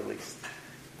grief got released.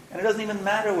 And it doesn't even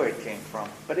matter where it came from,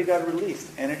 but it got released.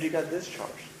 Energy got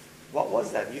discharged. What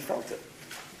was that? You felt it.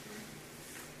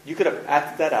 You could have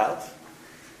acted that out.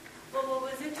 Well, what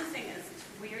was interesting is,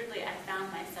 weirdly, I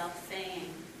found myself saying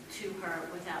to her,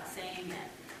 without saying it,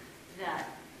 that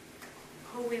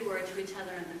who we were to each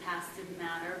other in the past didn't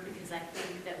matter, because I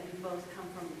think that we both come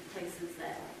from places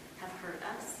that have hurt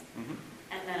us,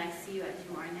 and that I see you as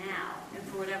you are now. And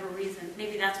for whatever reason,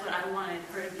 maybe that's what I wanted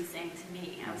her to be saying to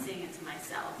me. I was saying it to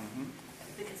myself,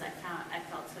 because I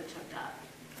felt so choked up.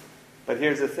 But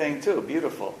here's the thing too,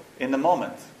 beautiful. In the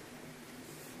moment.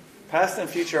 Past and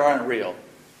future aren't real,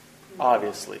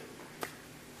 obviously.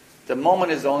 The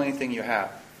moment is the only thing you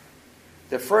have.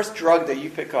 The first drug that you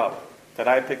pick up, that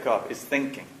I pick up, is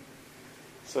thinking.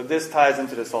 So this ties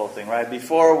into this whole thing, right?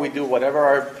 Before we do whatever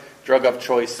our drug of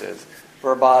choice is,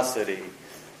 verbosity,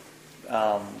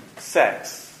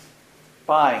 sex,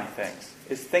 buying things,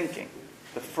 is thinking.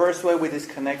 The first way we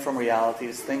disconnect from reality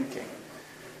is thinking.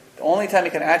 The only time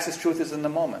you can access truth is in the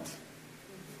moment.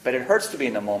 But it hurts to be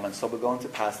in the moment, so we go into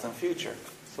past and future.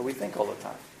 So we think all the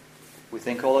time. We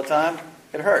think all the time,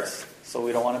 it hurts. So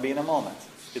we don't want to be in the moment.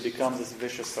 It becomes this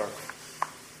vicious circle.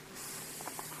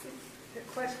 The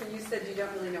question, you said you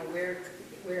don't really know where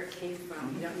it came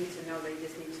from. You don't need to know that, you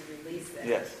just need to release it.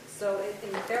 Yes. So in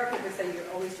therapy, they say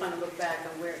you're always trying to look back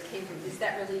on where it came from. Is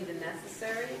that really even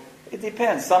necessary? It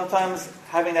depends. Sometimes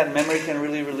having that memory can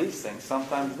really release things.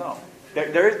 Sometimes no.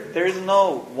 There is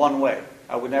no one way.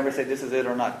 I would never say this is it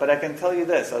or not. But I can tell you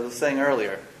this. I was saying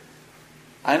earlier.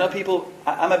 I know people.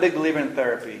 I'm a big believer in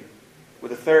therapy.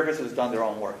 With a therapist who's done their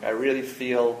own work. I really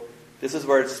feel this is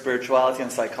where spirituality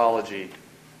and psychology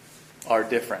are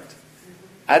different.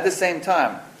 At the same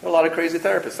time, there are a lot of crazy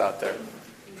therapists out there.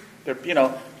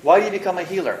 Why do you become a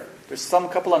healer? There's some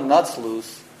couple of nuts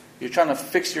loose. You're trying to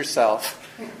fix yourself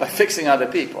by fixing other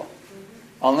people.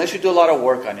 Unless you do a lot of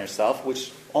work on yourself,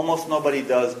 which almost nobody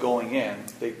does going in.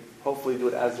 They hopefully do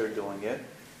it as they're doing it.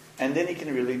 And then you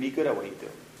can really be good at what you do.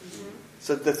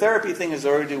 So the therapy thing is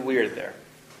already weird there.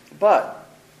 But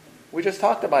we just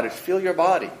talked about it. Feel your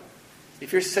body.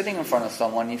 If you're sitting in front of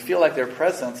someone, you feel like their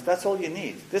presence, that's all you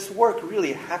need. This work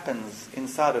really happens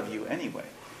inside of you anyway.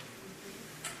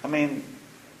 I mean,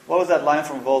 what was that line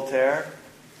from Voltaire?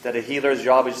 That a healer's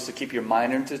job is just to keep your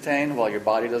mind entertained while your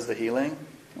body does the healing?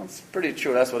 That's pretty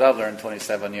true. That's what I've learned in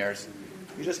 27 years.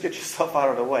 You just get yourself out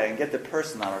of the way and get the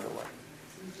person out of the way.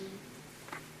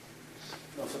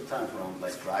 Sometimes when I'm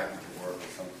like driving to work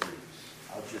or something,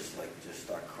 I'll just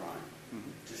start crying.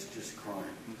 Just crying.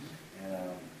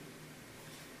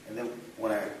 And then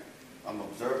when I'm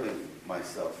observing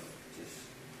myself just,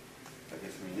 I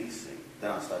guess, releasing.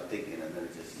 Then I'll start thinking, and then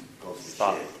it just goes to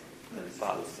Stop. shit. Then it just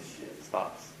Stop. goes to shit.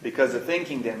 Stops. Because the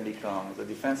thinking then becomes a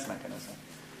defense mechanism.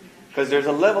 Because there's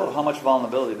a level of how much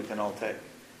vulnerability we can all take.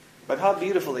 But how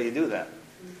beautifully you do that.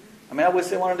 I mean, I would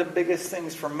say one of the biggest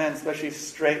things for men, especially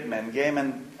straight men, gay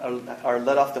men are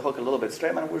let off the hook a little bit.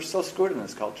 Straight men, we're so screwed in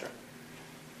this culture.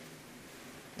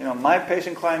 You know, my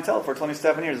patient clientele for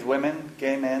 27 years, women,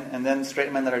 gay men, and then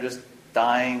straight men that are just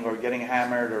dying or getting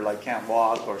hammered or like can't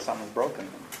walk or something's broken.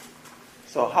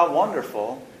 So how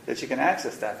wonderful that you can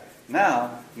access that.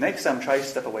 Now, next time try to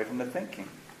step away from the thinking.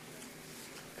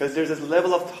 Because there's this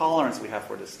level of tolerance we have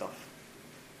for this stuff.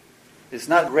 It's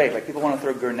not great. Like people want to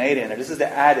throw a grenade in there. This is the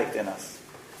addict in us.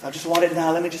 I just want it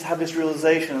now. Let me just have this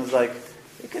realization. It's like,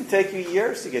 it can take you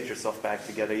years to get yourself back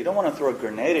together. You don't want to throw a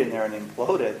grenade in there and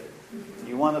implode it.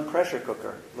 You want a pressure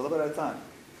cooker, a little bit at a time.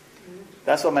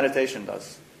 That's what meditation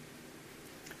does.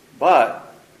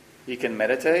 But you can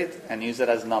meditate and use it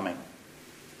as numbing.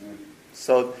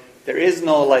 So there is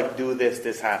no like, do this,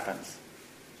 this happens.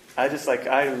 I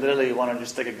literally want to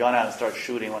just take a gun out and start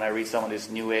shooting when I read some of these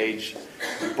new age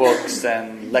books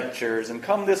and lectures. And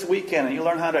come this weekend and you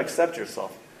learn how to accept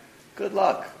yourself. Good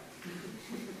luck.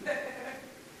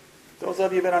 Those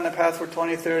of you who've been on the path for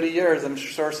 20, 30 years, I'm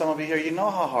sure some of you here, you know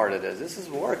how hard it is. This is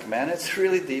work, man. It's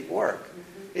really deep work.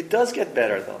 It does get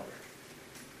better, though.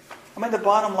 I mean, the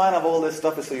bottom line of all this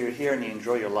stuff is so you're here and you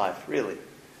enjoy your life, really.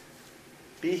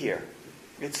 Be here.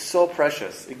 It's so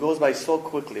precious. It goes by so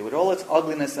quickly. With all its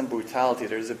ugliness and brutality,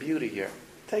 there's a beauty here.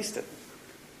 Taste it.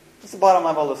 That's the bottom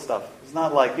line of all this stuff. It's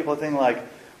not like people think like,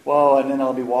 whoa, and then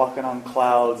I'll be walking on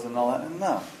clouds and all that.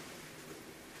 No.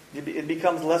 It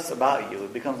becomes less about you.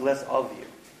 It becomes less of you.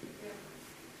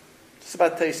 It's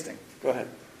about tasting. Go ahead.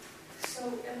 So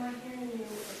am I hearing you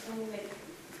saying that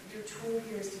your tool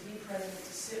here is to be present,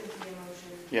 to sit with the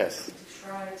emotion, Yes. to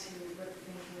try to let the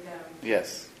thinking down,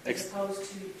 Yes. as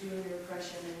opposed to doing your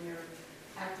aggression and your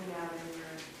acting out and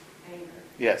your anger?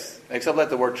 Yes. Except let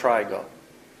the word try go.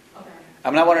 Okay.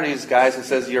 I'm not one of these guys who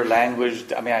says your language,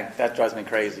 that drives me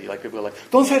crazy. Like people are like,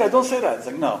 don't say that, don't say that. It's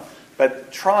like, no.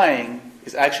 But trying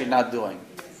is actually not doing.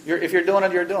 If you're doing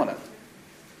it, you're doing it.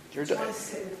 You're doing it.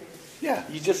 Sit with it. Yeah,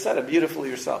 you just said it beautifully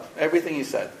yourself. Everything you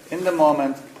said. In the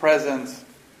moment, presence,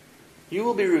 you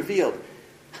will be revealed.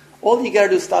 All you got to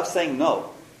do is stop saying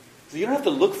no. So you don't have to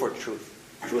look for truth.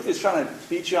 Truth is trying to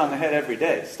beat you on the head every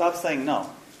day. Stop saying no.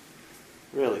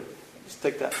 Really. Just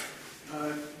take that.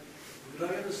 Did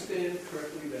I understand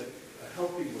correctly that a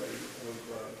healthy way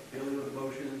of dealing with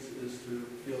emotions is to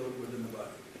feel it within the body?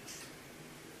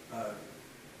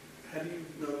 How do you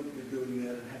know you're doing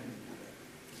that, and how do you do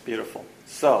that? Beautiful.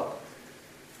 So,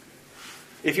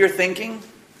 if you're thinking,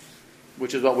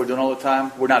 which is what we're doing all the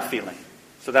time, we're not feeling.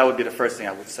 So that would be the first thing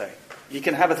I would say. You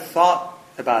can have a thought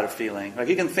about a feeling. Like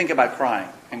you can think about crying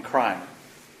and crying.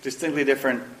 Distinctly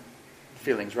different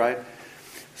feelings, right?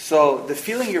 So the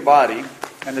feeling your body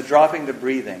and the dropping the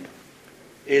breathing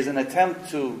is an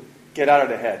attempt to get out of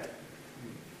the head.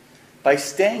 By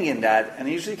staying in that, and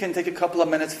it usually can take a couple of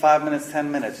minutes, 5 minutes,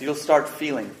 10 minutes, you'll start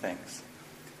feeling things.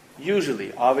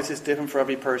 Usually, obviously it's different for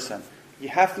every person. You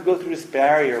have to go through this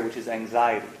barrier, which is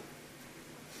anxiety.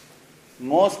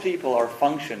 Most people are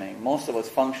functioning, most of us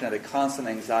function at a constant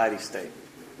anxiety state,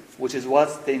 which is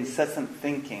what the incessant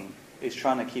thinking is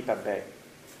trying to keep at bay.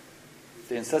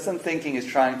 The incessant thinking is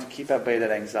trying to keep at bay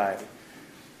that anxiety.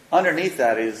 Underneath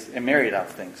that is a myriad of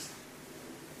things.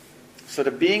 So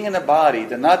the being in the body,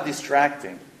 the not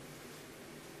distracting,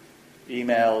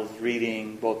 emails,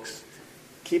 reading, books,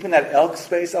 keeping that elk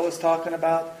space I was talking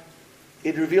about,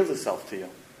 it reveals itself to you.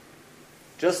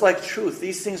 Just like truth,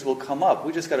 these things will come up.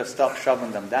 We just got to stop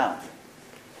shoving them down.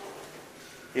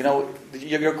 You know,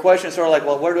 your question is sort of like,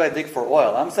 well, where do I dig for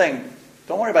oil? I'm saying,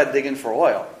 don't worry about digging for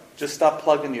oil. Just stop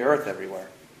plugging the earth everywhere.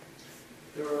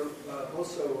 There are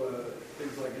also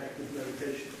things like active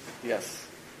meditation. Yes.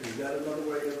 Is that another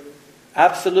way of...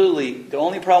 Absolutely. The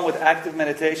only problem with active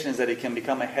meditation is that it can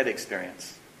become a head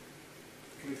experience.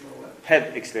 Can you throw what?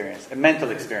 Head experience, a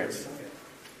mental experience.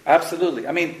 Absolutely.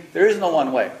 I mean, there is no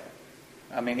one way.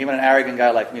 I mean, even an arrogant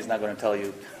guy like me is not going to tell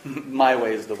you my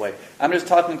way is the way. I'm just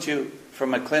talking to you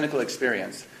from a clinical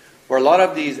experience where a lot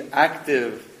of these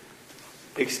active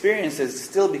experiences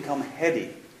still become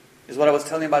heady. Is what I was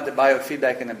telling you about the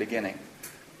biofeedback in the beginning.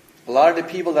 A lot of the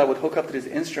people that would hook up to these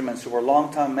instruments who were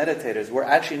long-time meditators were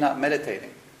actually not meditating.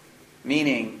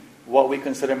 Meaning what we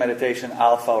consider meditation,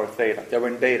 alpha or theta. They were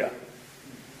in beta.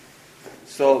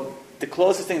 So the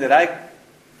closest thing that I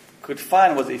could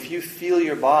find was if you feel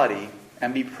your body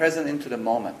and be present into the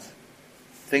moment,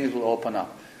 things will open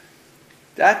up.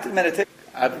 The active meditation,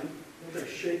 to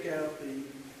shake out the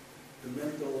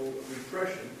mental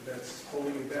repression that's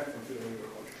holding you back from feeling your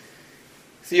emotions.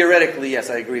 Theoretically, yes,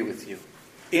 I agree with you.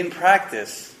 In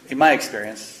practice, in my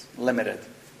experience, limited.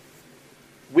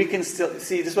 We can still,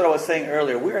 see, this is what I was saying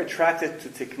earlier, we're attracted to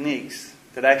techniques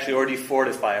that actually already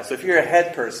fortify us. So if you're a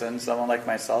head person, someone like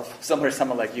myself,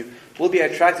 someone like you, we'll be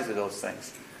attracted to those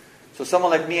things. So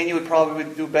someone like me and you would probably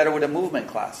do better with a movement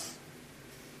class.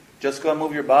 Just go and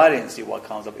move your body and see what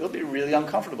comes up. It'll be really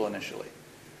uncomfortable initially.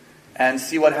 And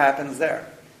see what happens there.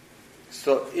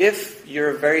 So if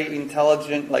you're a very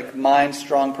intelligent, like mind,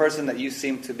 strong person that you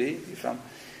seem to be,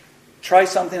 try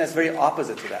something that's very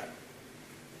opposite to that.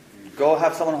 Go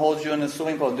have someone hold you in a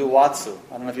swimming pool and do Watsu.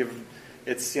 I don't know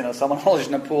if someone holds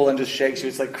you in a pool and just shakes you.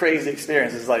 It's like crazy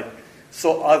experience. It's like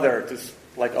so other to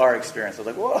like our experience. It's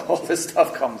like, whoa, this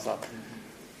stuff comes up.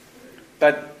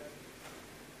 But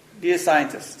be a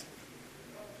scientist.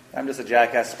 I'm just a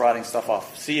jackass sprouting stuff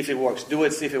off. See if it works. Do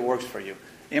it, see if it works for you.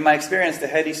 In my experience, the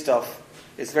heady stuff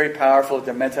is very powerful.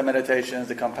 The metta meditations,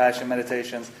 the compassion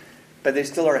meditations, but they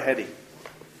still are heady.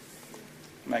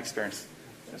 In my experience.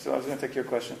 So I was going to take your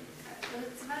question. Well,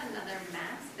 it's about another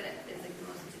mask that is like the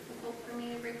most difficult for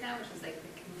me to break down, which is like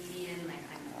the comedian, like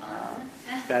I'm fun.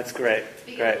 That's great.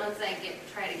 Because great. once I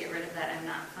try to get rid of that, I'm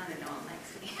not fun and no one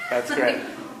likes me. That's great.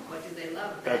 What do they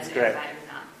love? That's then great. if I'm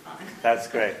not fun. That's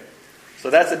great. So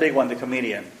that's a big one, the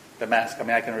comedian, the mask. I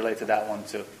mean, I can relate to that one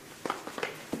too.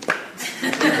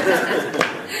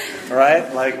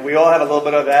 Right? Like, we all have a little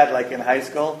bit of that, like in high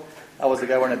school. I was the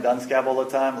guy wearing a dunce cap all the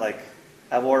time. Like,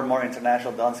 I wore more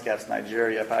international dunce caps,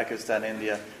 Nigeria, Pakistan,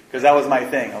 India, because that was my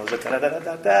thing. I was like,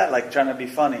 like trying to be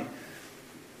funny.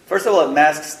 First of all, it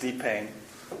masks deep pain.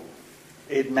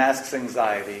 It masks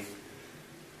anxiety.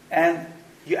 And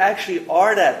you actually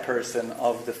are that person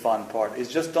of the fun part.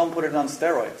 It's just don't put it on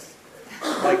steroids.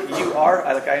 Like you are,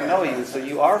 like I know you, so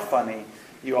you are funny.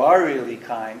 You are really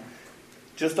kind.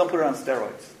 Just don't put it on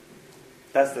steroids.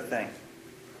 That's the thing.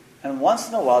 And once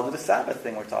in a while, do the Sabbath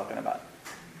thing we're talking about.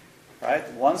 Right?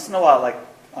 Once in a while, like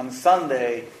on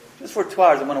Sunday, just for 2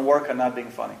 hours, I'm going to work on not being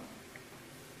funny.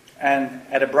 And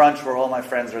at a brunch where all my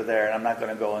friends are there, and I'm not going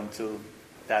to go into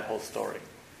that whole story.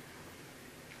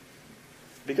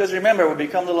 Because remember, we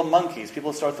become little monkeys.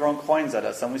 People start throwing coins at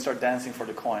us, and we start dancing for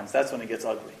the coins. That's when it gets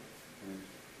ugly.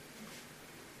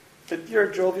 But you're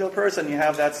a jovial person. You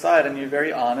have that side, and you're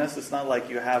very honest. It's not like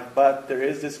you have, but there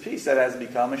is this piece that has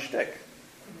become a shtick.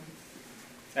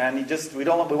 And we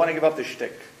want to give up the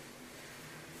shtick.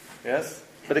 Yes?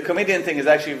 But the comedian thing is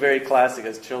actually very classic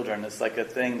as children. It's like a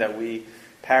thing that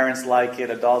parents like it,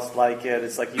 adults like it.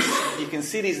 It's like you can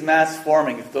see these masks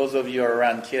forming if those of you are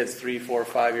around kids 3, 4,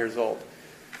 5 years old.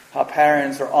 How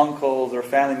parents or uncles or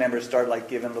family members start like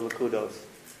giving little kudos.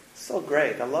 So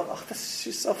great. I love,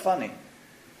 she's so funny.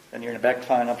 And you're in the back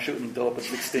climbing up shooting dope at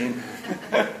 16.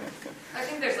 I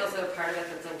think there's also a part of it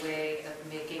that's a way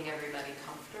of making everybody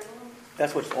comfortable.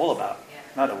 That's what it's all about. Yeah.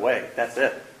 Not a way. That's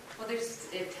it. Well, there's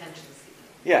attention seeking.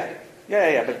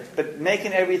 Yeah. But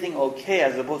making everything okay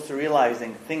as opposed to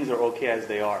realizing things are okay as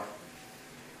they are.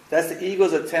 That's the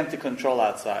ego's attempt to control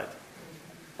outside.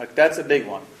 Like that's a big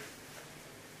one.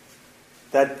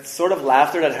 That sort of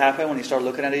laughter that happens when you start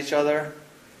looking at each other,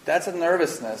 that's a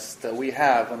nervousness that we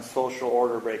have when social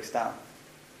order breaks down.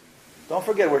 Don't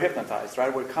forget we're hypnotized,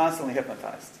 right? We're constantly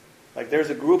hypnotized. Like there's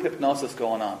a group hypnosis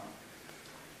going on.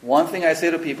 One thing I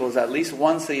say to people is at least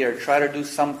once a year, try to do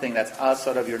something that's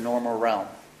outside of your normal realm.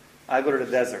 I go to the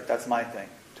desert, that's my thing.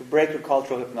 To break your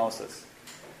cultural hypnosis.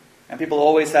 And people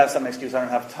always have some excuse, I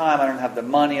don't have time, I don't have the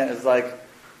money. It's like,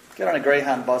 get on a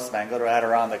Greyhound bus, man, go to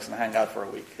Adirondacks and hang out for a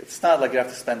week. It's not like you have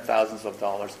to spend thousands of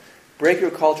dollars. Break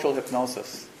your cultural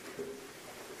hypnosis.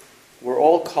 We're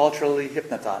all culturally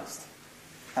hypnotized.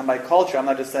 And by culture, I'm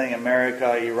not just saying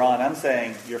America, Iran, I'm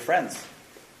saying your friends,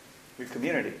 your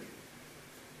community.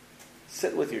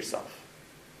 Sit with yourself.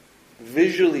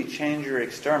 Visually change your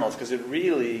externals because it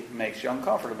really makes you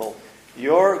uncomfortable.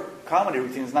 Your comedy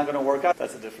routine is not going to work out.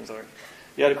 That's a different story.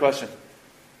 You had a question?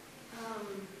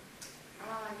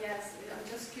 Yes,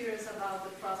 I'm just curious about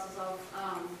the process of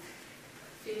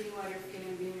feeling what you're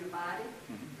feeling in your body.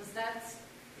 Mm-hmm. Is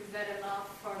that enough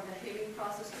for the healing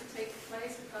process to take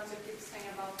place? Because you keep saying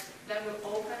about that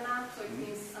will open up, so it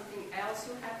means something else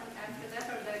will happen after that,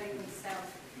 or that in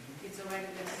itself it's already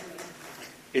there.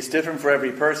 It's different for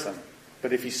every person.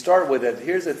 But if you start with it,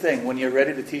 here's the thing. When you're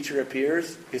ready to teach your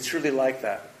peers, it's really like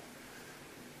that.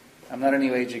 I'm not a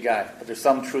New Agey guy, but there's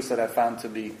some truths that I found to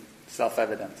be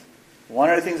self-evident. One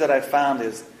of the things that I found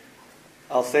is,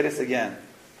 I'll say this again,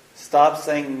 stop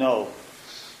saying no.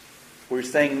 We're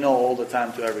saying no all the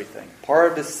time to everything.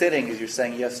 Part of the sitting is you're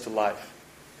saying yes to life.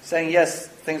 saying yes,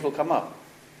 things will come up.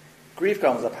 Grief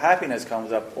comes up, happiness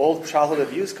comes up, old childhood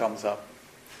abuse comes up.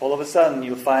 All of a sudden,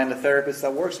 you'll find a therapist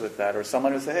that works with that, or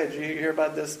someone who say, hey, did you hear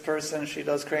about this person? She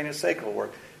does craniosacral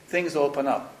work. Things open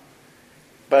up.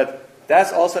 But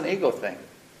that's also an ego thing.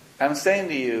 I'm saying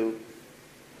to you,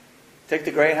 take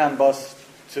the Greyhound bus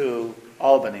to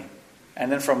Albany,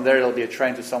 and then from there there'll be a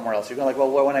train to somewhere else. You're going like,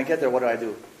 well, when I get there, what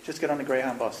do? Just get on the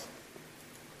Greyhound bus.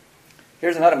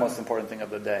 Here's another most important thing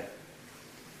of the day.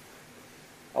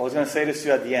 I was going to say this to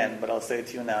you at the end, but I'll say it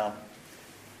to you now.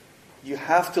 You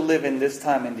have to live in this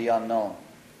time in the unknown.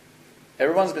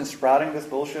 Everyone's been sprouting this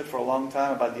bullshit for a long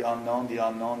time about the unknown, the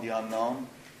unknown, the unknown.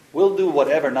 We'll do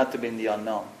whatever not to be in the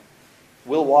unknown.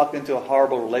 We'll walk into a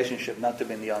horrible relationship not to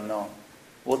be in the unknown.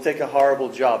 We'll take a horrible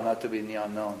job not to be in the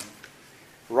unknown.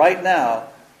 Right now,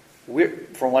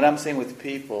 from what I'm seeing with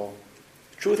people,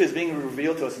 truth is being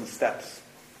revealed to us in steps.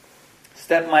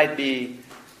 Step might be,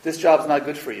 this job's not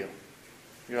good for you.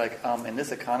 You're like, in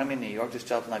this economy in New York, this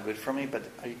job's not good for me, but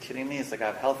are you kidding me? It's like I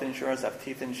have health insurance, I have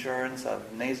teeth insurance, I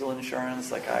have nasal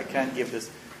insurance, like I can't give this.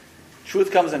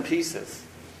 Truth comes in pieces.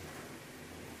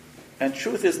 And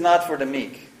truth is not for the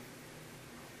meek.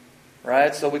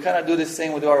 Right? So we kind of do this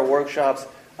thing with our workshops.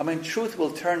 I mean, truth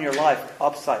will turn your life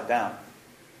upside down.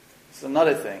 It's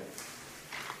another thing.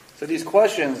 So these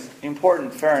questions,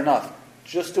 important, fair enough.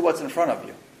 Just do what's in front of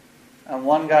you. And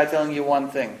one guy telling you one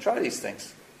thing. Try these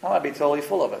things. I might be totally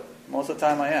full of it. Most of the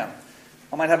time I am.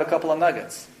 I might have a couple of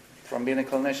nuggets from being a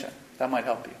clinician. That might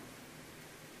help you.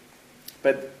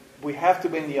 But we have to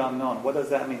be in the unknown. What does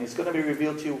that mean? It's going to be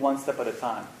revealed to you one step at a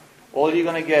time. All you're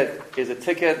going to get is a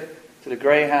ticket to the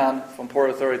Greyhound from Port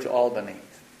Authority to Albany.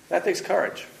 That takes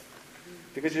courage.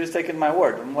 Because you're just taking my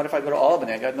word. And what if I go to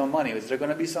Albany? I got no money. Is there going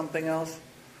to be something else?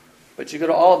 But you go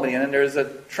to Albany and then there's a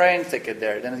train ticket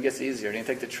there. Then it gets easier. Then you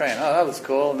take the train. Oh, that was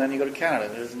cool. And then you go to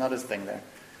Canada. There's another thing there.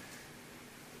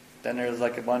 Then there's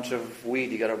like a bunch of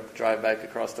weed. You got to drive back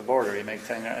across the border. You make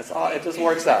 10 years. It just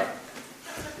works out.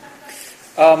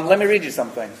 Let me read you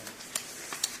something.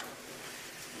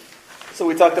 So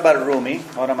we talked about Rumi,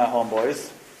 one of my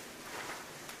homeboys.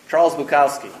 Charles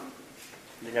Bukowski.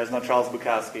 You guys know Charles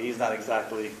Bukowski. He's not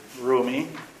exactly Rumi.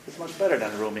 He's much better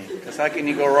than Rumi. Because how can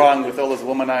you go wrong with all this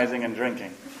womanizing and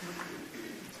drinking?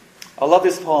 I love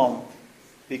this poem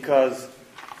because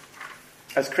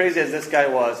as crazy as this guy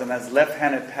was and as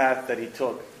left-handed path that he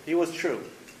took, he was true.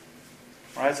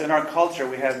 Right? So in our culture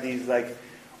we have these like,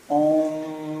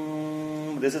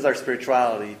 this is our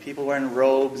spirituality. People wearing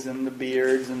robes and the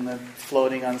beards and the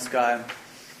floating on sky.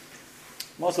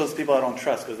 Most of those people I don't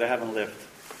trust because they haven't lived.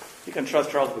 You can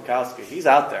trust Charles Bukowski. He's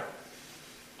out there.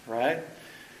 Right?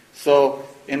 So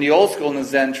in the old school, in the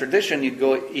Zen tradition, you'd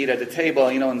go eat at the table.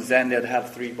 In Zen they'd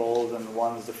have 3 bowls, and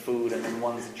one's the food, and then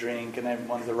one's the drink, and then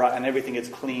one's the rice, and everything gets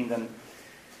cleaned.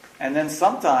 And then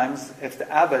sometimes, if the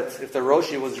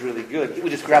Roshi was really good, he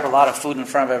would just grab a lot of food in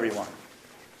front of everyone.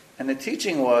 And the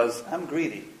teaching was, I'm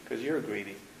greedy, because you're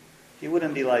greedy. He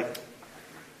wouldn't be like,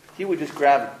 he would just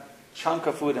grab a chunk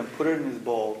of food and put it in his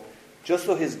bowl, just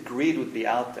so his greed would be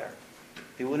out there.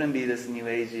 He wouldn't be this new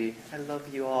agey, I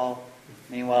love you all.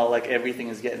 Meanwhile, like everything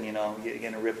is getting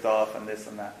ripped off and this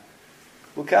and that.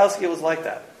 Bukowski was like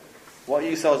that. What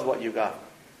you saw is what you got.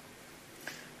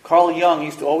 Carl Jung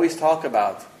used to always talk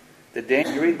about the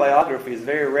danger. You read biographies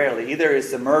very rarely. Either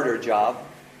it's a murder job,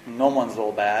 and no one's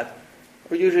all bad,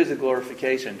 or usually it's a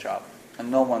glorification job,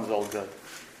 and no one's all good.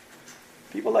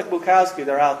 People like Bukowski,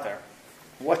 they're out there.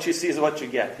 What you see is what you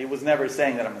get. He was never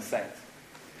saying that I'm a saint.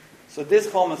 So this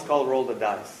poem is called Roll the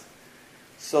Dice.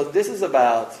 So this is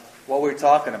about what we're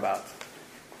talking about.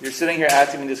 You're sitting here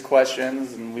asking me these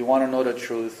questions, and we want to know the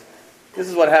truth. This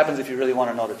is what happens if you really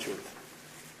want to know the truth.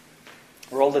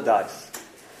 Roll the dice.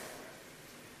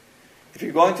 If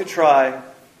you're going to try,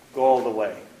 go all the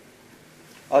way.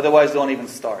 Otherwise, don't even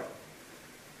start.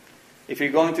 If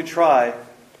you're going to try,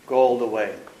 go all the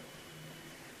way.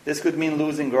 This could mean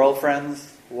losing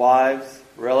girlfriends, wives,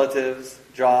 relatives,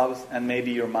 jobs, and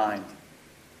maybe your mind.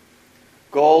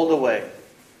 Go all the way.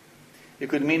 It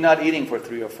could mean not eating for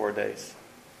 3 or 4 days.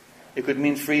 It could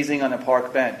mean freezing on a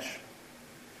park bench.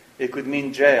 It could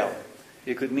mean jail.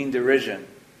 It could mean derision,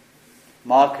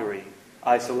 mockery,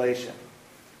 isolation.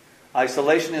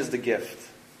 Isolation is the gift.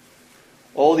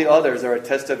 All the others are a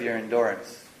test of your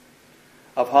endurance,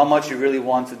 of how much you really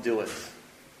want to do it.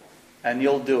 And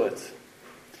you'll do it,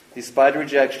 despite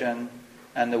rejection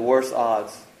and the worst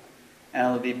odds. And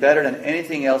it'll be better than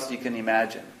anything else you can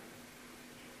imagine.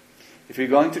 If you're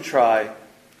going to try,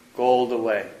 go all the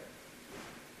way.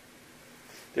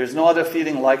 There's no other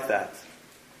feeling like that.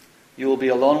 You will be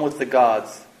alone with the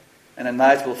gods, and the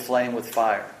night will flame with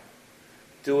fire.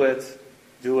 Do it,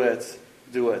 Do it.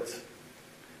 Do it.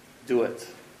 Do it.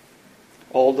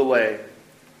 All the way.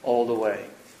 All the way.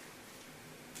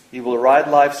 You will ride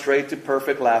life straight to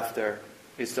perfect laughter.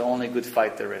 It's the only good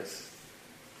fight there is.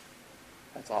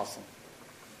 That's awesome.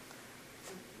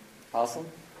 Awesome?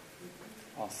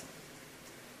 Awesome.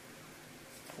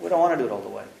 We don't want to do it all the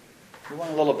way. We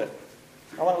want a little bit.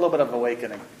 I want a little bit of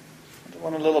awakening. I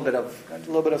want a little bit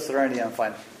of serenity. I'm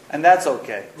fine. And that's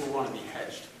okay. We want to be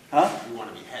hedged. Huh? We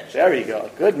want to be hedged. There you go.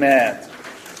 Good man.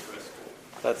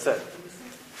 That's it.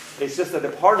 It's just that the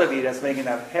part of you that's making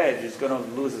that hedge is going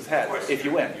to lose his head if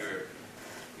you win.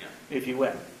 If you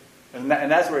win. And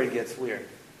that's where it gets weird.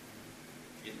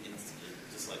 It's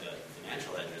just like a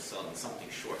financial hedge. You're selling something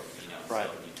short, Right.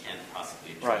 so you can't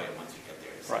possibly enjoy Right. it once you get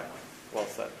there. to some Right. point. Well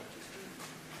said.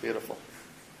 Beautiful.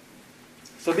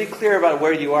 So be clear about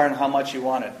where you are and how much you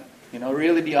want it.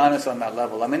 Really be honest on that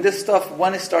level. I mean, this stuff,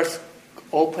 when it starts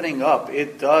opening up,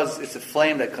 it's a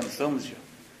flame that consumes you.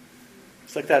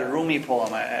 It's like that Rumi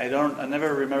poem. I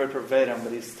never remember it verbatim,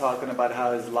 but he's talking about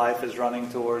how his life is running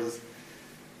towards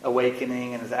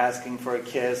awakening and is asking for a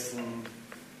kiss, and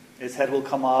his head will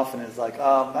come off, and he's like,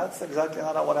 that's exactly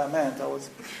not what I meant. I was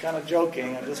kind of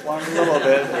joking. I just wanted a little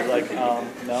bit. It's like,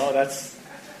 no, that's...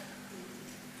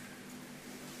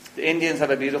 The Indians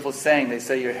have a beautiful saying. They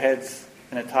say your head's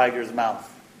in a tiger's mouth.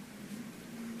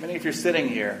 Meaning if you're sitting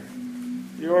here,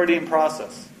 you're already in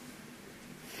process.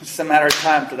 It's just a matter of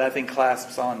time till that thing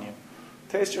clasps on you.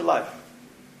 Taste your life.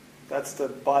 That's the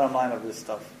bottom line of this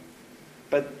stuff.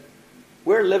 But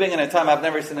we're living in a time I've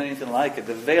never seen anything like it.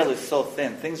 The veil is so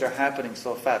thin. Things are happening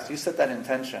so fast. You set that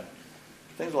intention,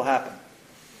 things will happen.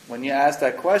 When you ask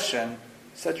that question,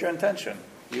 set your intention.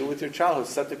 You with your childhood,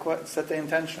 set the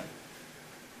intention.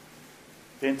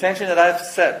 The intention that I've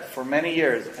set for many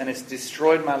years, and it's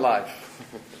destroyed my life.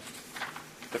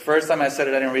 The first time I said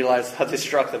it, I didn't realize how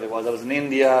destructive it was. I was in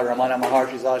India, Ramana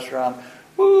Maharshi's ashram.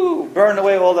 Woo! Burn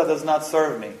away all that does not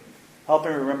serve me. Help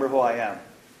me remember who I am.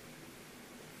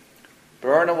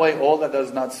 Burn away all that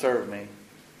does not serve me.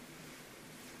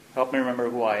 Help me remember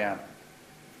who I am.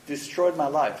 Destroyed my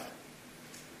life.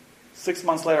 6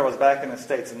 months later, I was back in the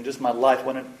States, and just my life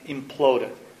went and imploded.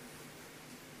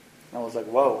 And I was like,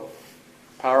 whoa.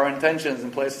 Power intentions in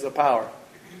places of power.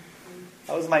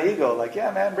 That was my ego. Like,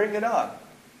 yeah, man, bring it on.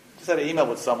 Just had an email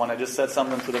with someone. I just said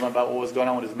something to them about what was going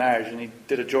on with his marriage, and he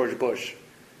did a George Bush.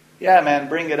 Yeah, man,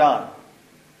 bring it on.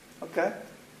 Okay.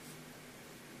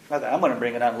 Not that I'm going to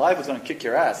bring it on. Life is going to kick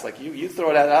your ass. Like, you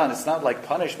throw that on. It's not like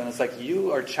punishment. It's like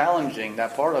you are challenging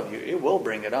that part of you. It will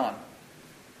bring it on.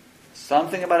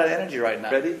 Something about that energy right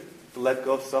now. Ready to let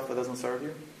go of stuff that doesn't serve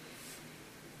you?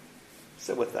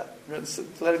 Sit with that.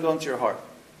 Let it go into your heart.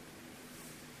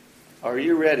 Are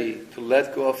you ready to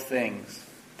let go of things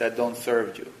that don't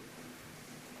serve you?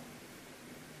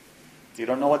 You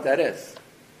don't know what that is.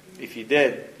 If you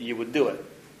did, you would do it.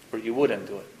 Or you wouldn't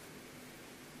do it.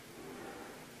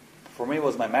 For me, it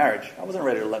was my marriage. I wasn't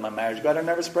ready to let my marriage go. I had a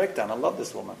nervous breakdown. I love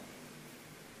this woman.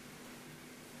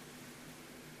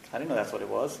 I didn't know that's what it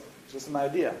was. It's just an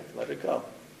idea. Let it go.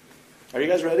 Are you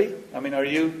guys ready? I mean, are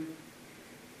you...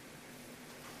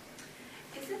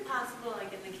 Is it possible,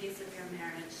 like in the case of your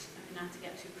marriage, I mean, not to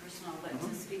get too personal, but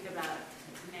to speak about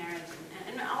marriage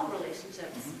and all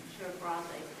relationships, sure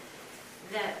broadly,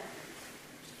 that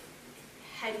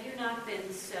had you not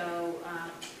been so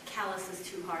callous is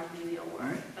too hard, maybe a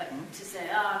word, but to say,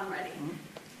 I'm ready,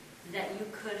 that you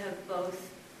could have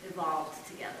both evolved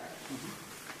together,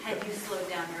 had you slowed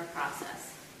down your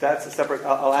process? That's a separate...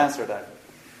 I'll answer that.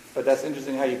 But that's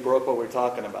interesting how you broke what we're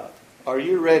talking about. Are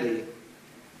you ready?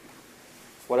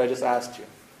 What I just asked you.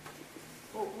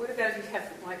 Well, what about if you have,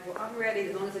 like, well, I'm ready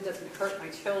as long as it doesn't hurt my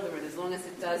children, as long as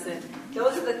it doesn't...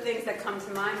 Those are the things that come to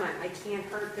my mind. I can't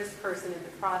hurt this person in the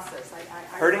process.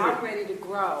 I'm ready to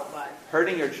grow, but...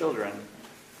 Hurting your children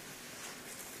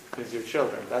is your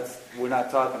children. We're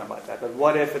not talking about that. But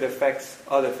what if it affects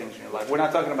other things in your life? We're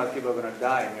not talking about people who are going to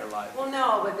die in your life. Well,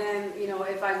 no, but then,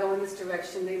 if I go in this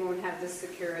direction, they won't have this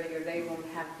security, or they won't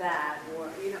have that, or,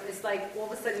 it's like,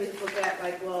 all of a sudden you look at,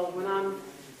 like, well, when I'm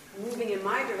moving in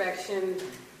my direction,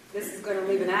 this is going to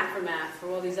leave an aftermath for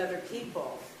all these other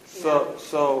people.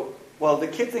 Well, the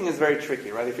kid thing is very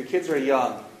tricky, right? If your kids are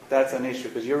young, that's an issue,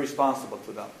 because you're responsible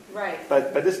to them. Right.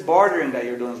 But this bartering that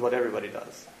you're doing is what everybody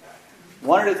does.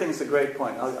 One of the things, a great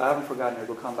point, I haven't forgotten it,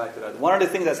 we'll come back to that. One of the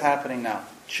things that's happening now,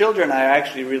 children, I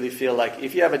actually really feel like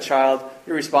if you have a child,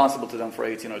 you're responsible to them for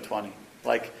 18 or 20.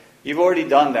 Like, you've already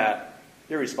done that,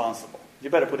 you're responsible. You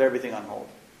better put everything on hold.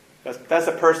 That's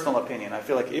a personal opinion. I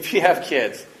feel like if you have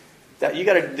kids, that you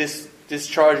got to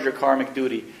discharge your karmic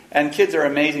duty. And kids are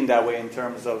amazing that way in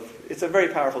terms of, it's a very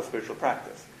powerful spiritual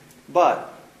practice.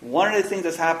 But one of the things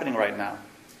that's happening right now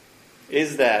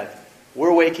is that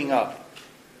we're waking up.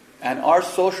 And our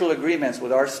social agreements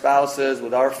with our spouses,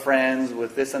 with our friends,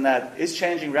 with this and that, is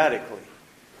changing radically.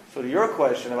 So to your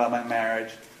question about my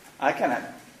marriage,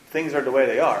 things are the way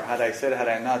they are. Had I said it, had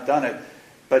I not done it.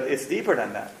 But it's deeper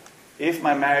than that. If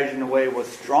my marriage in a way was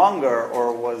stronger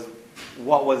or was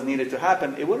what was needed to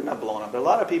happen, it wouldn't have blown up. But a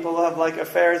lot of people have like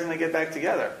affairs and they get back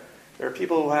together. There are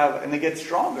people who have, and they get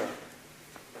stronger.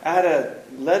 I had a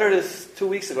letter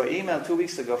email 2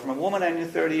 weeks ago from a woman I knew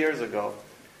 30 years ago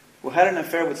who had an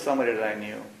affair with somebody that I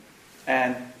knew.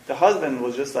 And the husband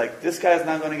was just like, this guy's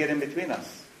not going to get in between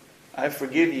us. I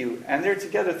forgive you. And they're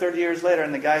together 30 years later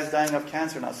and the guy's dying of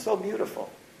cancer now. So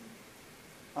beautiful.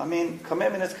 I mean,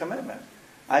 commitment is commitment.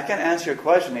 I can't answer your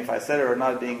question if I said it or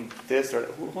not being this or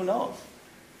who knows.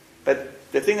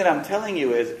 But the thing that I'm telling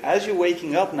you is, as you're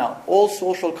waking up now, all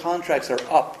social contracts are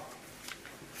up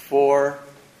for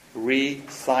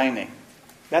re-signing.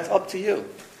 That's up to you.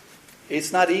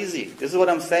 It's not easy. This is what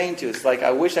I'm saying to you. It's like,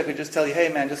 I wish I could just tell you, hey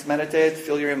man, just meditate,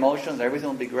 feel your emotions, everything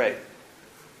will be great.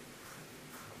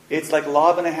 It's like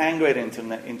lobbing a hand grenade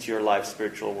into your life,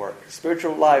 spiritual work.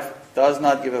 Spiritual life does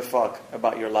not give a fuck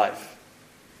about your life.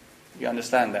 You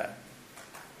understand that?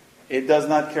 It does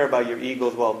not care about your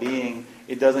ego's well-being.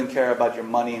 It doesn't care about your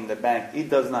money in the bank. It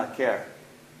does not care.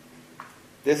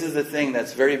 This is the thing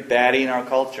that's very batty in our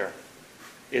culture.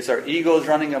 It's our egos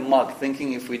running amok,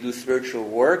 thinking if we do spiritual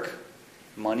work,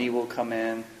 money will come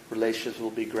in, relationships will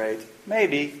be great.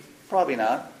 Maybe, probably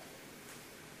not.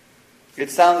 It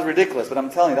sounds ridiculous, but I'm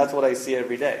telling you, that's what I see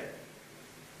every day.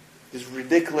 These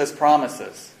ridiculous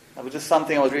promises. That was just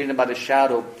something I was reading about a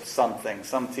shadow something,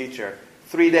 some teacher.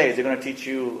 3 days, they're going to teach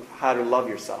you how to love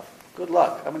yourself. Good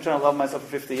luck. I've been trying to love myself for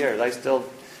 50 years. I still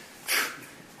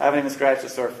haven't even scratched the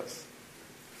surface.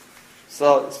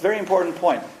 So it's a very important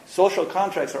point. Social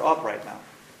contracts are up right now.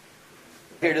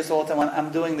 I hear this all the time.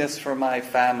 I'm doing this for my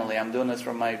family. I'm doing this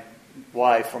for my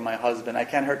wife, for my husband. I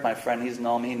can't hurt my friend. He's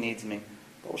known me. He needs me.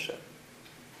 Bullshit.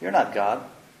 You're not God.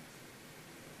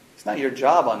 It's not your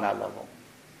job on that level.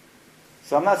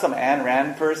 So I'm not some Ayn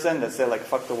Rand person that said like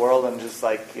fuck the world and just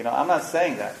like, I'm not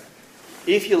saying that.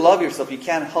 If you love yourself, you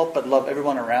can't help but love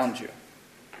everyone around you.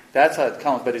 That's how it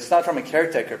comes. But it's not from a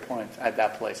caretaker point at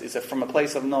that place. It's from a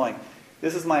place of knowing,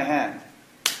 this is my hand.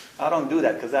 I don't do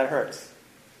that because that hurts.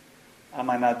 I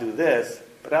might not do this,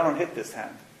 but I don't hit this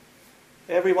hand.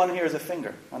 Everyone here is a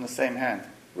finger on the same hand.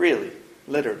 Really.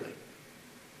 Literally.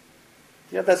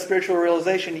 You have that spiritual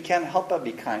realization, you can't help but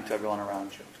be kind to everyone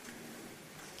around you.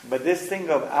 But this thing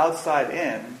of outside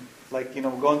in, like,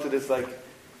 going to this like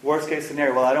worst case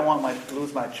scenario, well, I don't want to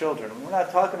lose my children. We're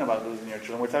not talking about losing your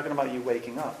children. We're talking about you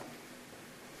waking up.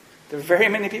 There are very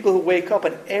many people who wake up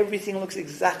and everything looks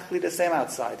exactly the same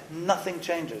outside. Nothing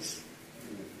changes.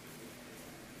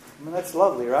 I mean, that's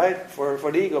lovely, right? For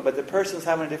the ego, but the person's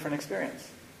having a different experience.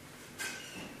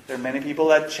 There are many people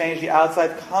that change the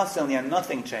outside constantly and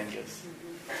nothing changes.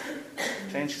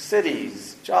 Change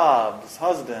cities, jobs,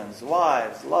 husbands,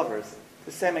 wives, lovers.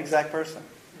 The same exact person.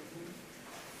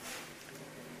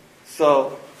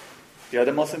 So, the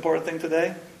other most important thing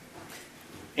today,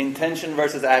 intention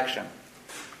versus action.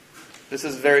 This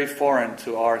is very foreign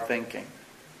to our thinking.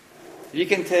 You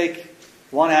can take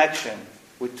one action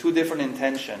with two different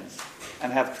intentions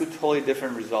and have two totally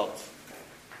different results.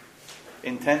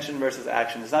 Intention versus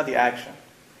action. It's not the action.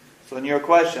 So in your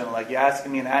question, like you're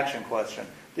asking me an action question,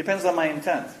 depends on my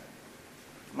intent.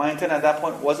 My intent at that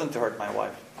point wasn't to hurt my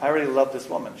wife. I already loved this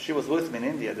woman. She was with me in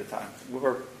India at the time. We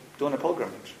were doing a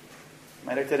pilgrimage.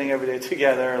 Meditating every day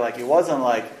together. Like it wasn't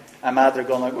like I'm out there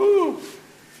going like, woo!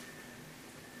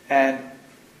 And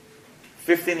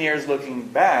 15 years looking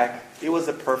back, it was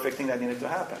the perfect thing that needed to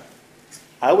happen.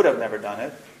 I would have never done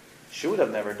it. She would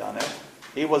have never done it.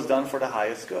 It was done for the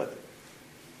highest good.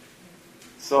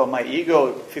 So my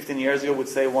ego 15 years ago would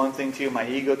say one thing to you. My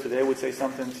ego today would say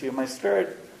something to you. My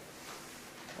spirit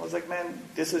was like, man,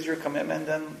 this is your commitment,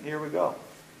 and here we go.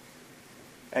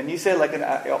 And you say like,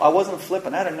 I wasn't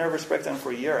flippant. I had a nervous breakdown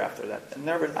for a year after that.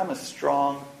 I'm a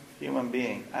strong human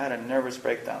being. I had a nervous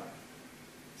breakdown.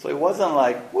 So it wasn't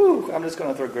like, woo, I'm just going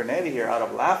to throw a grenade here out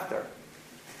of laughter.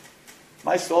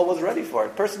 My soul was ready for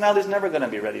it. Personality is never going to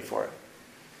be ready for it.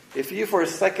 If you for a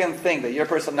second think that your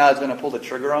personality is going to pull the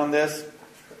trigger on this,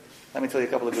 let me tell you a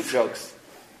couple of good jokes.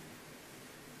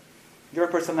 Your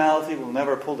personality will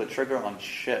never pull the trigger on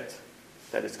shit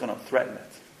that is going to threaten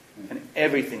it. And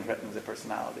everything threatens the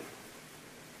personality.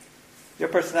 Your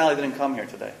personality didn't come here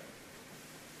today.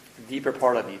 The deeper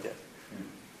part of you did.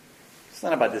 It's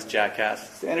not about this jackass.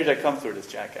 It's the energy that comes through this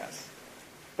jackass.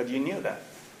 But you knew that.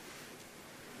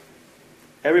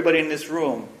 everybody in this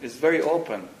room is very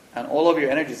open, and all of your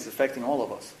energy is affecting all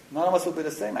of us. None of us will be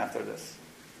the same after this.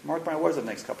 Mark my words the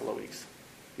next couple of weeks.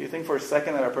 Do you think for a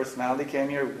second that our personality came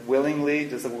here willingly,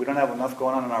 just that we don't have enough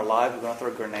going on in our lives, we're going to throw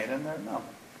a grenade in there? No.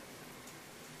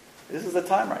 This is the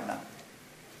time right now.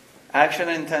 Action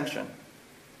and intention.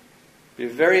 Be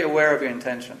very aware of your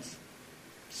intentions.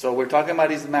 So we're talking about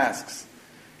these masks.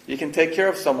 You can take care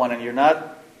of someone and you're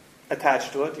not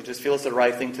attached to it. You just feel it's the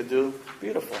right thing to do.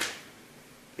 Beautiful.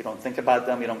 You don't think about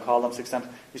them. You don't call them 6 times.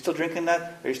 You still drinking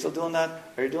that? Are you still doing that?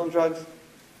 Are you doing drugs?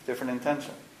 Different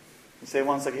intention. You say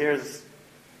once, like, here's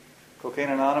Cocaine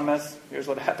Anonymous. Here's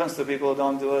what happens to people who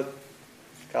don't do it.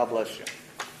 God bless you.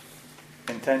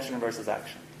 Intention versus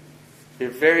action. Be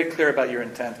very clear about your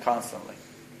intent constantly.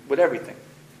 With everything.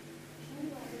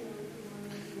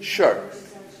 Sure.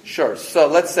 So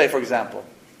let's say, for example,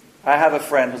 I have a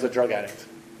friend who's a drug addict.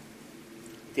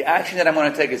 The action that I'm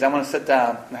going to take is I'm going to sit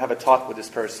down and have a talk with this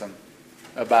person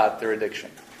about their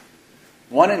addiction.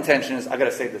 One intention is, I got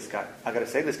to save this guy. I got to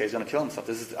save this guy. He's going to kill himself.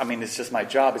 It's just my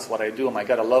job. It's what I do. I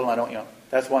got to love him.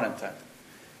 That's one intent.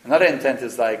 Another intent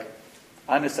is like,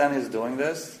 I understand he's doing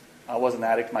this. I was an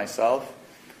addict myself.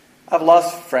 I've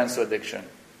lost friends to addiction.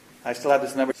 I still have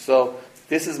this number. So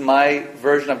this is my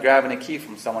version of grabbing a key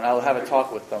from someone. I'll have a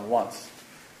talk with them once.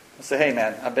 I'll say, hey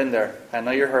man, I've been there. I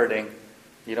know you're hurting.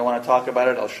 You don't want to talk about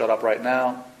it. I'll shut up right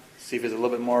now. See if he's a little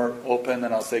bit more open,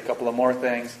 and I'll say a couple of more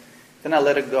things. Then I'll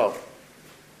let it go.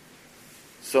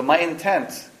 So my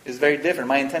intent is very different.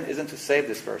 My intent isn't to save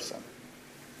this person.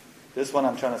 This one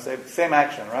I'm trying to save. Same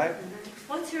action, right?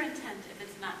 What's your intent if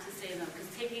it's not to save them?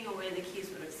 Because taking away the keys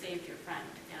would have saved your friend,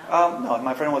 yeah? No,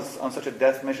 my friend was on such a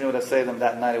death mission, he would have saved them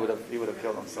that night, he would have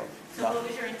killed himself. So what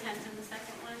was your intent in the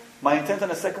second one? My intent in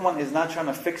the second one is not trying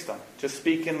to fix them. Just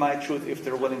speaking my truth if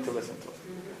they're willing to listen to it.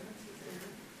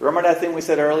 Remember that thing we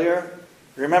said earlier?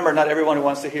 Remember, not everyone who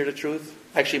wants to hear the truth.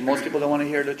 Actually, most people don't want to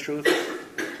hear the truth.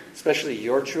 Especially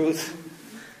your truth.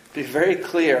 Be very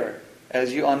clear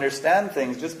as you understand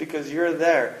things, just because you're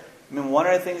there. I mean, one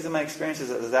of the things in my experience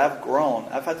is as I've grown,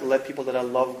 I've had to let people that I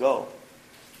love go.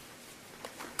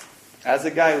 As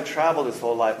a guy who traveled his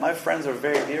whole life, my friends are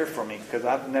very dear for me because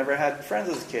I've never had friends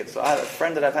as a kid. So I had a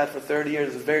friend that I've had for 30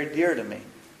 years is very dear to me.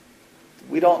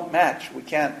 We don't match. We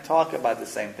can't talk about the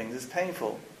same things. It's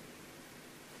painful.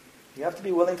 You have to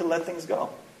be willing to let things go.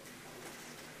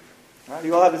 Right?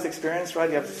 You all have this experience, right?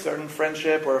 You have a certain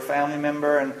friendship or a family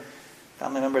member, and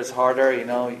family member is harder.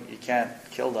 You can't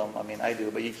kill them. I mean, I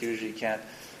do, but you usually can't.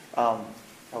 That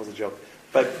was a joke.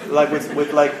 But like with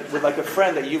a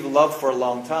friend that you've loved for a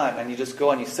long time, and you just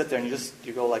go and you sit there and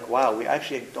you go like, wow, we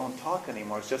actually don't talk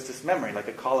anymore. It's just this memory, like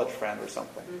a college friend or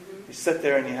something. Mm-hmm. You sit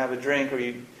there and you have a drink or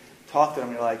you talk to them,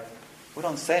 and you're like, we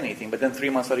don't say anything. But then 3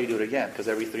 months later you do it again, because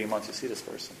every 3 months you see this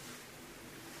person.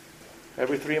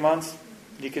 Every 3 months,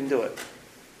 you can do it.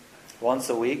 Once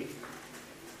a week.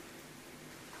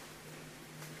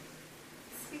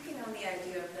 Speaking on the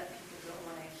idea of that people don't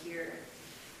want to hear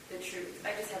the truth,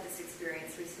 I just had this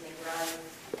experience recently where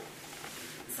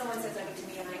someone said something to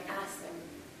me and I asked them,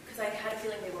 because I had a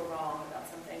feeling they were wrong about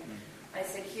something. I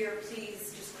said, here,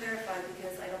 please just clarify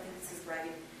because I don't think this is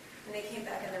right. And they came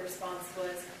back and their response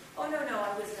was, oh, no,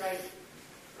 I was right.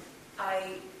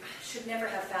 I should never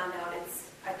have found out.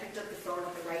 I picked up the phone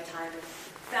at the right time and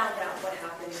found out what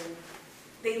happened.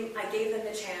 And I gave them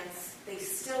the chance. They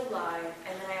still lied,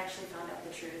 and then I actually found out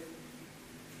the truth.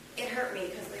 It hurt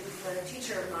me because it was a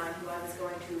teacher of mine who I was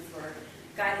going to for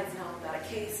guidance and help about a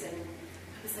case, and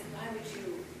I was like, why would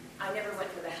you? I never went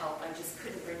for the help. I just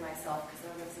couldn't bring myself because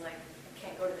I was like, I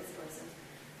can't go to this person.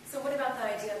 So what about the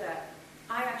idea that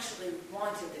I actually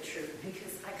wanted the truth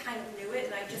because I kind of knew it,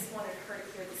 and I just wanted her to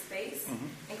clear the space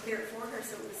and clear it for her,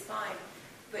 so it was fine.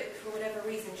 But for whatever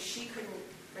reason, she couldn't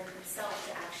bring herself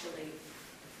to actually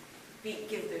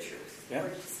give the truth or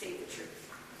to state the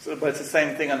truth. So, but it's the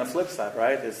same thing on the flip side,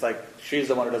 right? It's like she's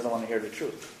the one who doesn't want to hear the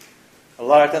truth. A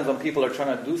lot of times when people are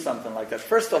trying to do something like that,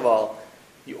 first of all,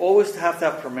 you always have to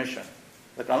have permission.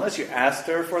 Like unless you asked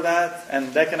her for that,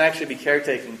 and that can actually be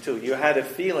caretaking too. You had a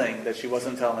feeling that she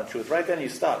wasn't telling the truth. Right then you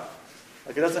stop.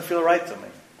 Like it doesn't feel right to me.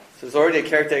 So there's already a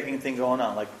caretaking thing going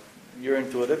on. Like you're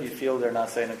intuitive, you feel they're not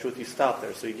saying the truth, you stop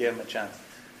there, so you give them a chance.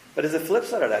 But there's a flip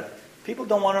side of that. People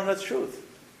don't want to know the truth.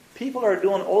 People are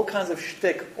doing all kinds of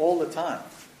shtick all the time.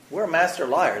 We're master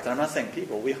liars, and I'm not saying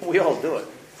people. We all do it.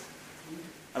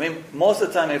 I mean, most of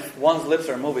the time, if one's lips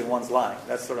are moving, one's lying.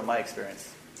 That's sort of my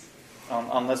experience.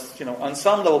 Unless, on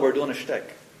some level, we're doing a shtick.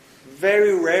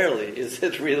 Very rarely is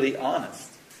it really honest.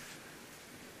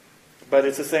 But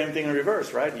it's the same thing in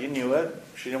reverse, right? You knew it.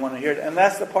 She didn't want to hear it. And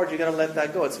that's the part you got to let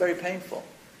that go. It's very painful.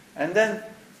 And then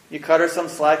you cut her some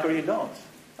slack or you don't.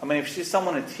 I mean, if she's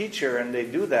someone, a teacher, and they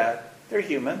do that, they're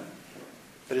human.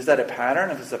 But is that a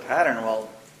pattern? If it's a pattern, well,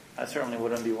 I certainly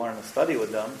wouldn't be wanting to study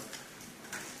with them.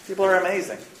 People are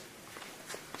amazing.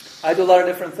 I do a lot of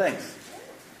different things.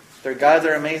 There are guys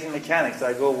that are amazing mechanics.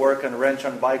 I go work and wrench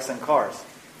on bikes and cars.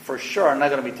 For sure, I'm not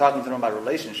going to be talking to them about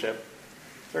relationship.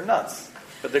 They're nuts.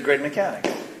 But they're great mechanics.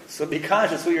 So be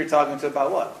conscious who you're talking to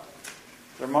about what.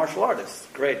 They're martial artists.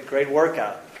 Great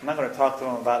workout. I'm not going to talk to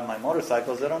them about my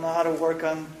motorcycles. They don't know how to work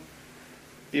on...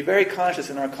 Be very conscious.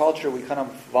 In our culture, we kind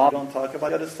of don't talk about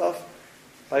the other stuff.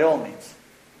 By all means.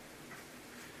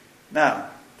 Now,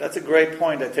 that's a great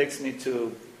point that takes me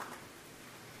to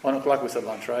 1 o'clock we said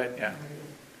lunch, right? Yeah.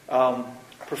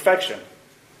 Perfection.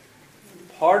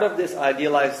 Part of this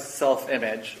idealized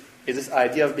self-image is this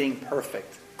idea of being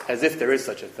perfect, as if there is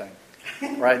such a thing.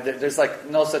 Right? There's like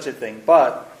no such a thing.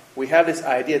 But we have this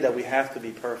idea that we have to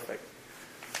be perfect.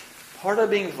 Part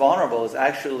of being vulnerable is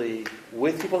actually,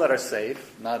 with people that are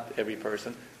safe, not every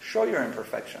person, show your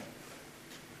imperfection.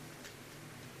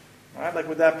 Right? Like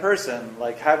with that person,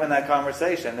 like having that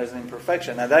conversation, there's an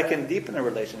imperfection. Now that can deepen a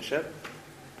relationship.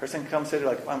 Person comes to you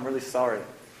like, I'm really sorry.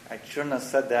 I shouldn't have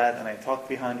said that, and I talked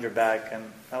behind your back, and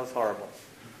that was horrible.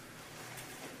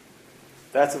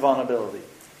 That's a vulnerability.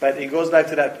 But it goes back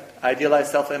to that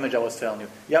idealized self-image I was telling you.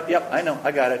 Yep, I know,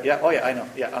 I got it. Yeah, oh yeah, I know.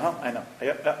 Yeah, I know.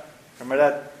 Yep. Remember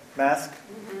that mask?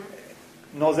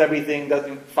 Mm-hmm. Knows everything,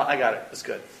 I got it, it's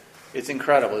good. It's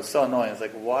incredible, it's so annoying. It's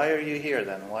like, why are you here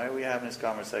then? Why are we having this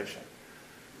conversation?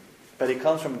 But it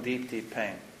comes from deep, deep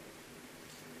pain.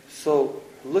 So,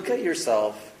 look at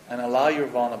yourself and allow your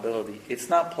vulnerability. It's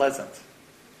not pleasant.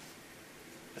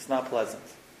 It's not pleasant.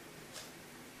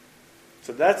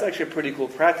 So that's actually a pretty cool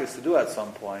practice to do at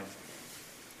some point.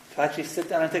 To actually sit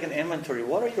down and take an inventory.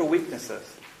 What are your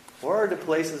weaknesses? What are the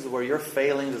places where you're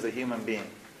failing as a human being?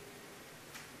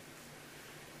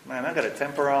 Man, I got a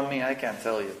temper on me, I can't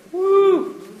tell you.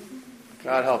 Woo!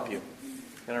 God help you.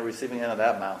 You're on the receiving end of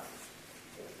that mouth.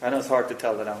 I know it's hard to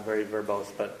tell that I'm very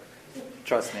verbose, but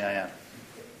trust me, I am.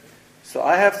 So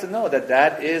I have to know that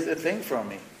that is a thing from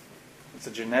me. It's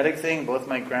a genetic thing. Both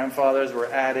my grandfathers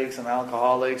were addicts and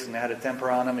alcoholics, and they had a temper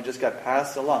on them. It just got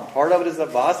passed along. Part of it is the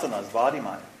vasanas,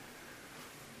 body-mind.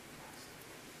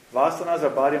 Vasanas are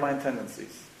body-mind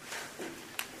tendencies.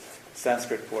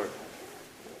 Sanskrit word.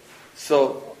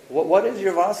 So, what is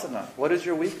your vasana? What is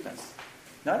your weakness?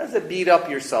 Not as a beat-up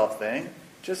yourself thing.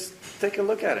 Just take a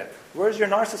look at it. Where's your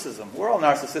narcissism? We're all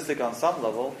narcissistic on some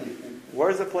level.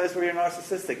 Where's the place where you're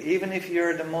narcissistic? Even if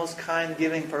you're the most kind,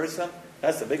 giving person,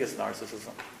 that's the biggest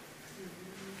narcissism.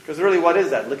 Because really, what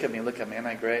is that? Look at me. Ain't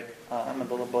I great? I'm a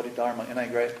little bodhidharma. Ain't I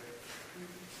great?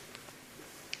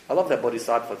 I love that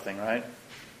bodhisattva thing, right?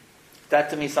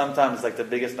 That to me sometimes is like the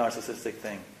biggest narcissistic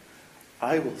thing.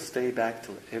 I will stay back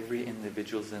till every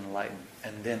individual is enlightened,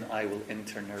 and then I will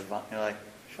enter nirvana. You're like,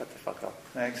 shut the fuck up.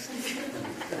 Next.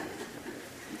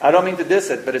 I don't mean to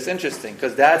diss it, but it's interesting,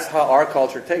 because that's how our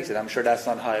culture takes it. I'm sure that's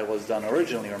not how it was done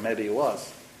originally, or maybe it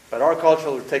was. But our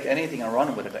culture will take anything and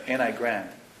run with it, anti-grand.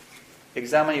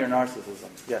 Examine your narcissism.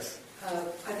 Yes?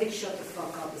 I think shut the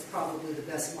fuck up is probably the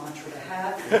best mantra to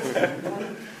have.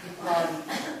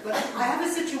 But I have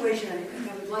a situation, and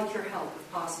I would like your help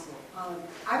if possible.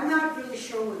 I'm not really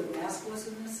sure where the mask was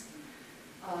in this.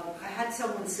 I had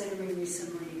someone say to me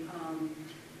recently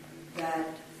that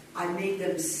I made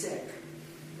them sick,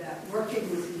 that working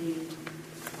with me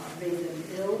made them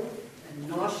ill and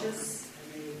nauseous,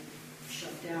 and they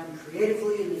shut down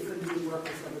creatively, and they couldn't do work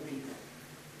with other people.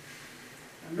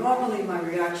 Now, normally my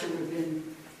reaction would have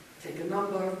been, take a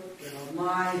number, get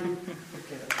online,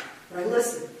 but I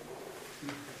listened.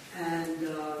 And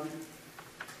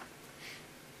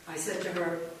I said to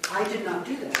her, I did not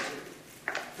do that to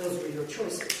you. Those were your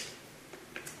choices.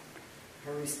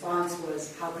 Her response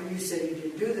was, how can you say you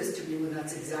didn't do this to me when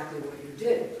that's exactly what you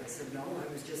did? I said, no,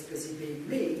 I was just busy being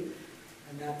me,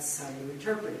 and that's how you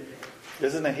interpreted it.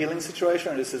 This is in a healing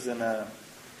situation, or this is in a...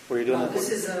 where you're doing this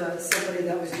is somebody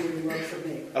that was doing work for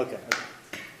me. Okay.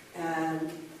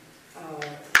 And a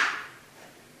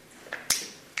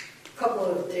couple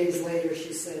of days later,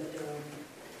 she said,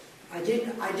 I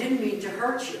didn't mean to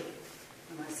hurt you.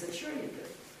 And I said, sure you did.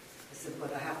 I said,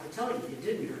 but I have to tell you, you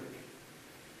didn't hurt me.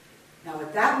 Now,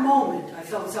 at that moment, I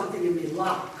felt something in me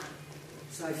lock.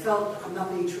 So I felt I'm not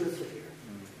being truthful here.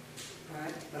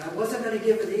 Right? But I wasn't going to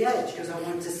give her the edge because I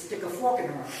wanted to stick a fork in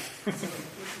her eye. So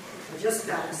I just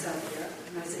sat there,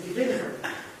 and I said, you didn't hurt me.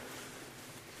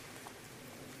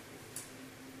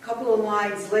 A couple of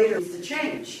lines later, it's to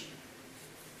change.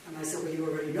 And I said, well, you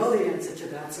already know the answer to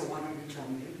that, so why don't you tell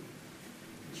me?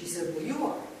 And she said, well, you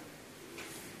are.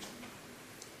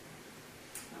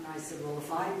 And I said, well,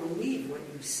 if I believe what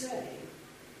you say,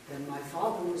 then my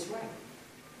father was right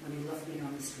when he left me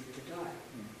on the street to die.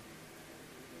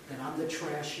 Then I'm the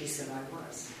trash he said I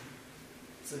was.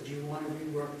 So do you want to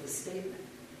rework the statement?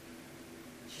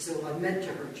 She said, well, I meant to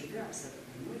hurt you there. I said,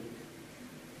 wait.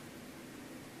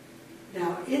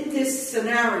 Now, in this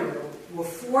scenario were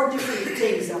 4 different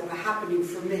things that were happening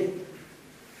for me.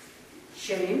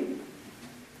 Shame.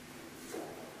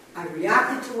 I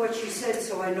reacted to what she said,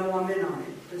 so I know I'm in on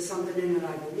it. There's something in it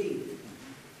I believe.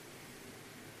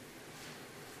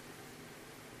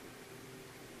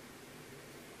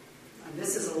 And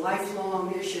this is a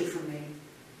lifelong issue for me.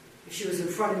 If she was in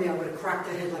front of me, I would have cracked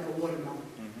her head like a watermelon.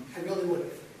 I really would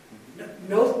have.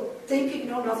 No thinking,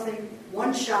 no nothing.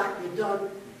 One shot, you're done.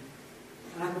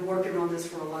 And I've been working on this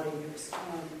for a lot of years.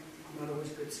 I'm not always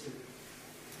a good student.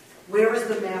 Where is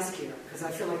the mask here? Because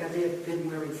I feel like I may have been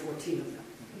wearing 14 of them.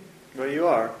 Well, you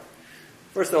are.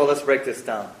 First of all, let's break this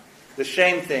down. The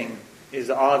shame thing is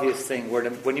the obvious thing. Where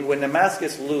when the mask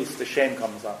is loose, the shame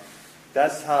comes up.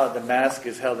 That's how the mask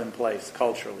is held in place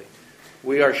culturally.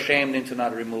 We are shamed into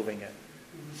not removing it.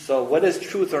 So what is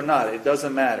truth or not, it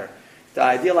doesn't matter. The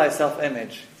idealized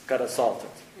self-image got assaulted.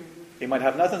 It might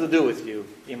have nothing to do with you.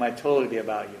 It might totally be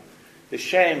about you. The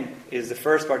shame is the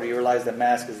first part where you realize the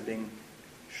mask is being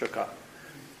shook up.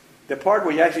 The part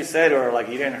where you actually say to her, like,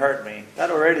 you didn't hurt me,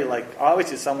 that already, like,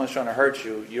 obviously someone's trying to hurt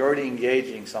you. You're already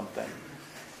engaging something.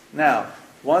 Now,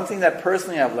 one thing that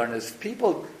personally I've learned is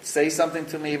people say something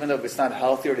to me, even though it's not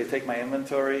healthy or they take my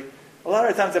inventory, a lot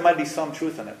of times there might be some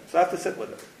truth in it. So I have to sit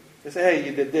with it. They say, hey,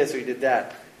 you did this or you did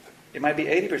that. It might be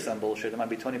 80% bullshit. It might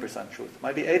be 20% truth. It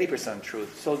might be 80%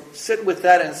 truth. So sit with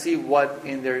that and see what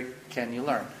in there can you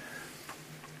learn.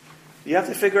 You have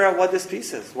to figure out what this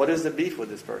piece is. What is the beef with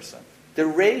this person? The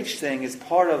rage thing is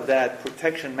part of that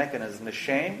protection mechanism. The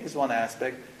shame is one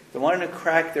aspect. The wanting to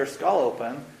crack their skull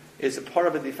open is a part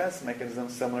of a defense mechanism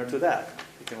similar to that.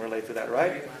 You can relate to that,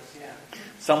 right? Very much, yeah.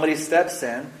 Somebody steps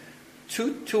in.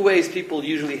 Two ways people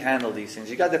usually handle these things.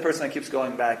 You got the person that keeps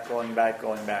going back.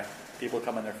 People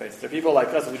come in their face. There are people like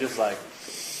us who just like,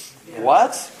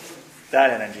 what?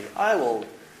 That energy. I will.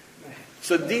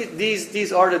 So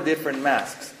these are the different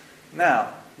masks.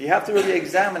 Now, you have to really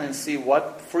examine and see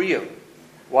what, for you,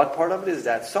 what part of it is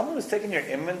that. Someone who's taking your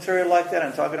inventory like that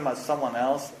and talking about someone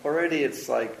else, already it's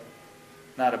like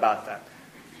not about that.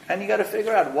 And you got to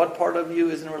figure out what part of you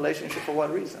is in a relationship for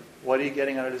what reason. What are you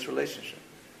getting out of this relationship?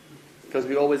 Because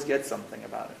we always get something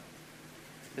about it.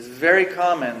 It's very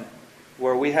common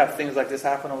where we have things like this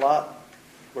happen a lot,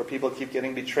 where people keep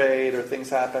getting betrayed or things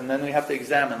happen. Then we have to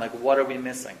examine, like, what are we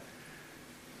missing?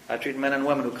 I treat men and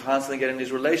women who constantly get in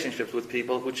these relationships with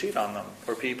people who cheat on them,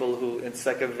 or people who, it's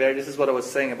like this is what I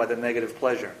was saying about the negative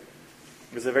pleasure.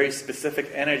 There's a very specific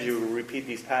energy who will repeat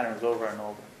these patterns over and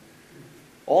over.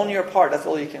 Own your part, that's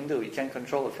all you can do. You can't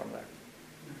control it from there.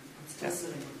 I'm still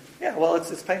sitting. Yeah, well,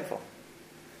 it's painful.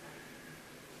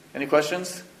 Any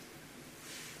questions?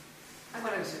 I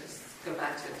want to just go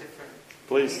back to a different...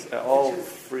 Please, point, all which is-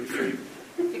 free.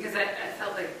 Because I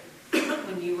felt like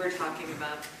when you were talking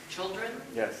about children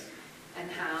Yes.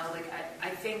 and how, like, I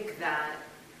think that,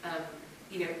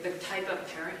 the type of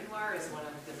parent you are is one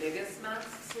of the biggest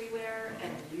masks we wear,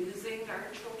 and using our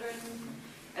children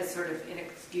as sort of an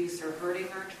excuse, or hurting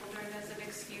our children as an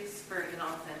excuse for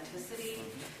inauthenticity.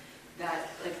 That,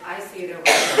 like, I see it over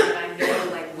time, and I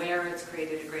know, like, where it's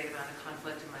created a great amount of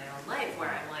conflict in my own life, where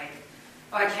I'm like,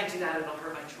 oh, I can't do that, it'll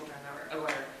hurt my children, or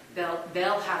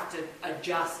they'll have to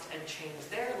adjust and change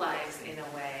their lives in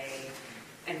a way.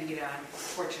 And, I'm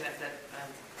fortunate that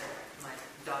my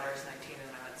daughter's 19,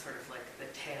 and I'm at sort of like the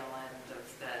tail end of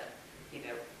the,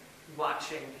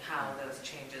 watching how those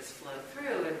changes flow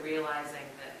through, and realizing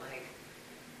that, like,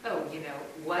 oh,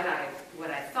 what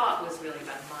I thought was really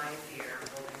about my fear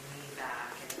holding me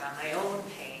back, and about my own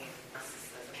pain as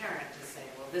a parent, to say,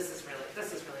 well, this is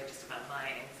really just about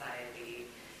my anxiety,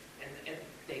 and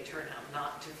they turn out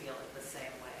not to feel it the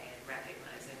same way, and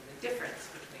recognizing the difference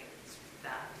between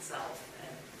that self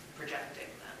and projecting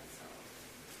that self.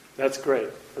 That's great.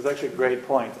 That's actually a great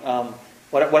point.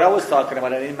 What I was talking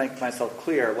about, I didn't make myself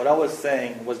clear. What I was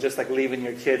saying was just like leaving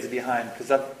your kids behind. Because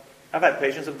I've had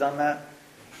patients who've done that,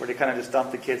 where they kind of just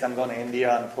dump the kids. I'm going to India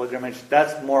on pilgrimage.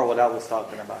 That's more what I was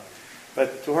talking about.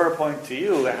 But to her point to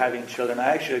you, having children, I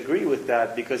actually agree with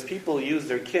that, because people use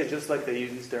their kids, just like they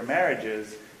use their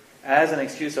marriages, as an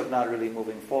excuse of not really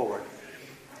moving forward.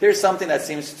 Here's something that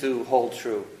seems to hold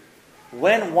true.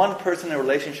 When one person in a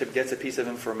relationship gets a piece of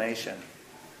information,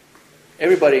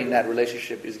 everybody in that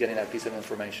relationship is getting that piece of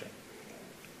information. Can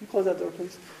you close that door,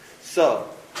 please? So,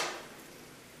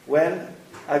 when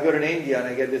I go to India and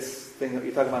I get this thing that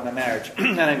you're talking about my marriage,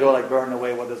 and I go like burn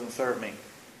away what doesn't serve me.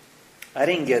 I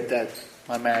didn't get that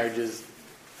my marriage is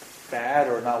bad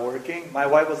or not working. My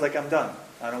wife was like, I'm done.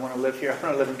 I don't want to live here. I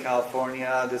want to live in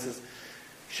California.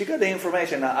 She got the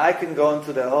information. Now I can go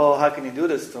into how can you do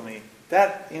this to me?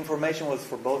 That information was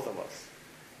for both of us.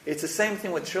 It's the same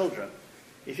thing with children.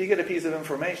 If you get a piece of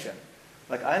information,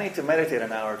 like I need to meditate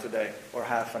an hour today, or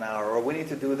half an hour, or we need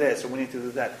to do this, or we need to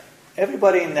do that.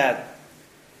 Everybody in that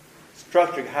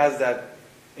structure has that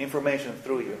information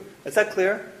through you. Is that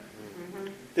clear? Mm-hmm.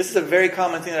 This is a very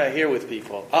common thing that I hear with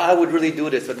people. I would really do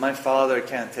this, but my father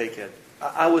can't take it.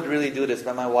 I would really do this,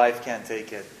 but my wife can't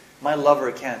take it. My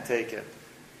lover can't take it.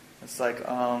 It's like,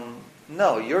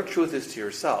 no, your truth is to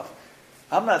yourself.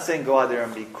 I'm not saying go out there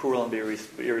and be cruel and be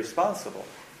irresponsible.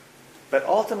 But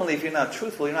ultimately, if you're not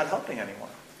truthful, you're not helping anyone.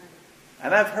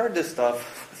 And I've heard this stuff,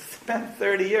 spent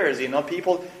 30 years,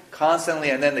 people constantly,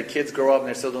 and then the kids grow up and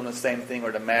they're still doing the same thing,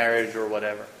 or the marriage, or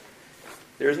whatever.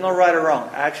 There's no right or wrong.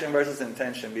 Action versus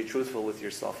intention. Be truthful with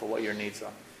yourself for what your needs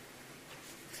are.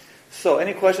 So,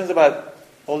 any questions about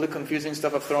all the confusing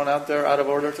stuff I've thrown out there out of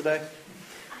order today?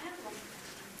 I have one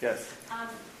question. Yes.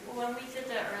 When we did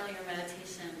the earlier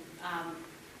meditation,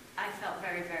 I felt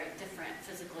very, very different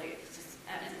physically, just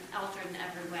altered in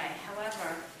every way.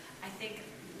 However, I think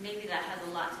maybe that has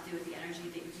a lot to do with the energy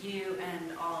that you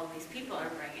and all of these people are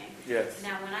bringing. Yes.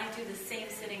 Now, when I do the same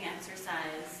sitting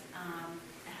exercise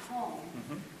at home,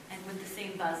 and with the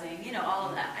same buzzing, all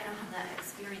of that, I don't have that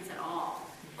experience at all.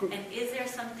 Good. And is there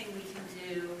something we can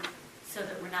do so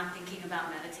that we're not thinking about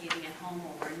meditating at home,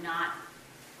 or we're not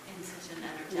in such an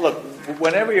energetic Look,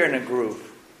 whenever you're in a group,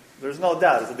 there's no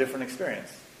doubt it's a different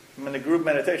experience. I mean, the group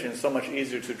meditation is so much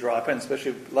easier to drop in,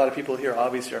 especially a lot of people here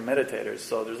obviously are meditators,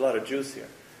 so there's a lot of juice here.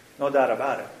 No doubt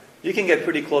about it. You can get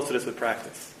pretty close to this with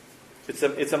practice.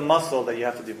 It's a muscle that you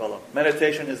have to develop.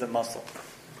 Meditation is a muscle.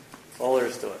 That's all there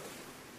is to it.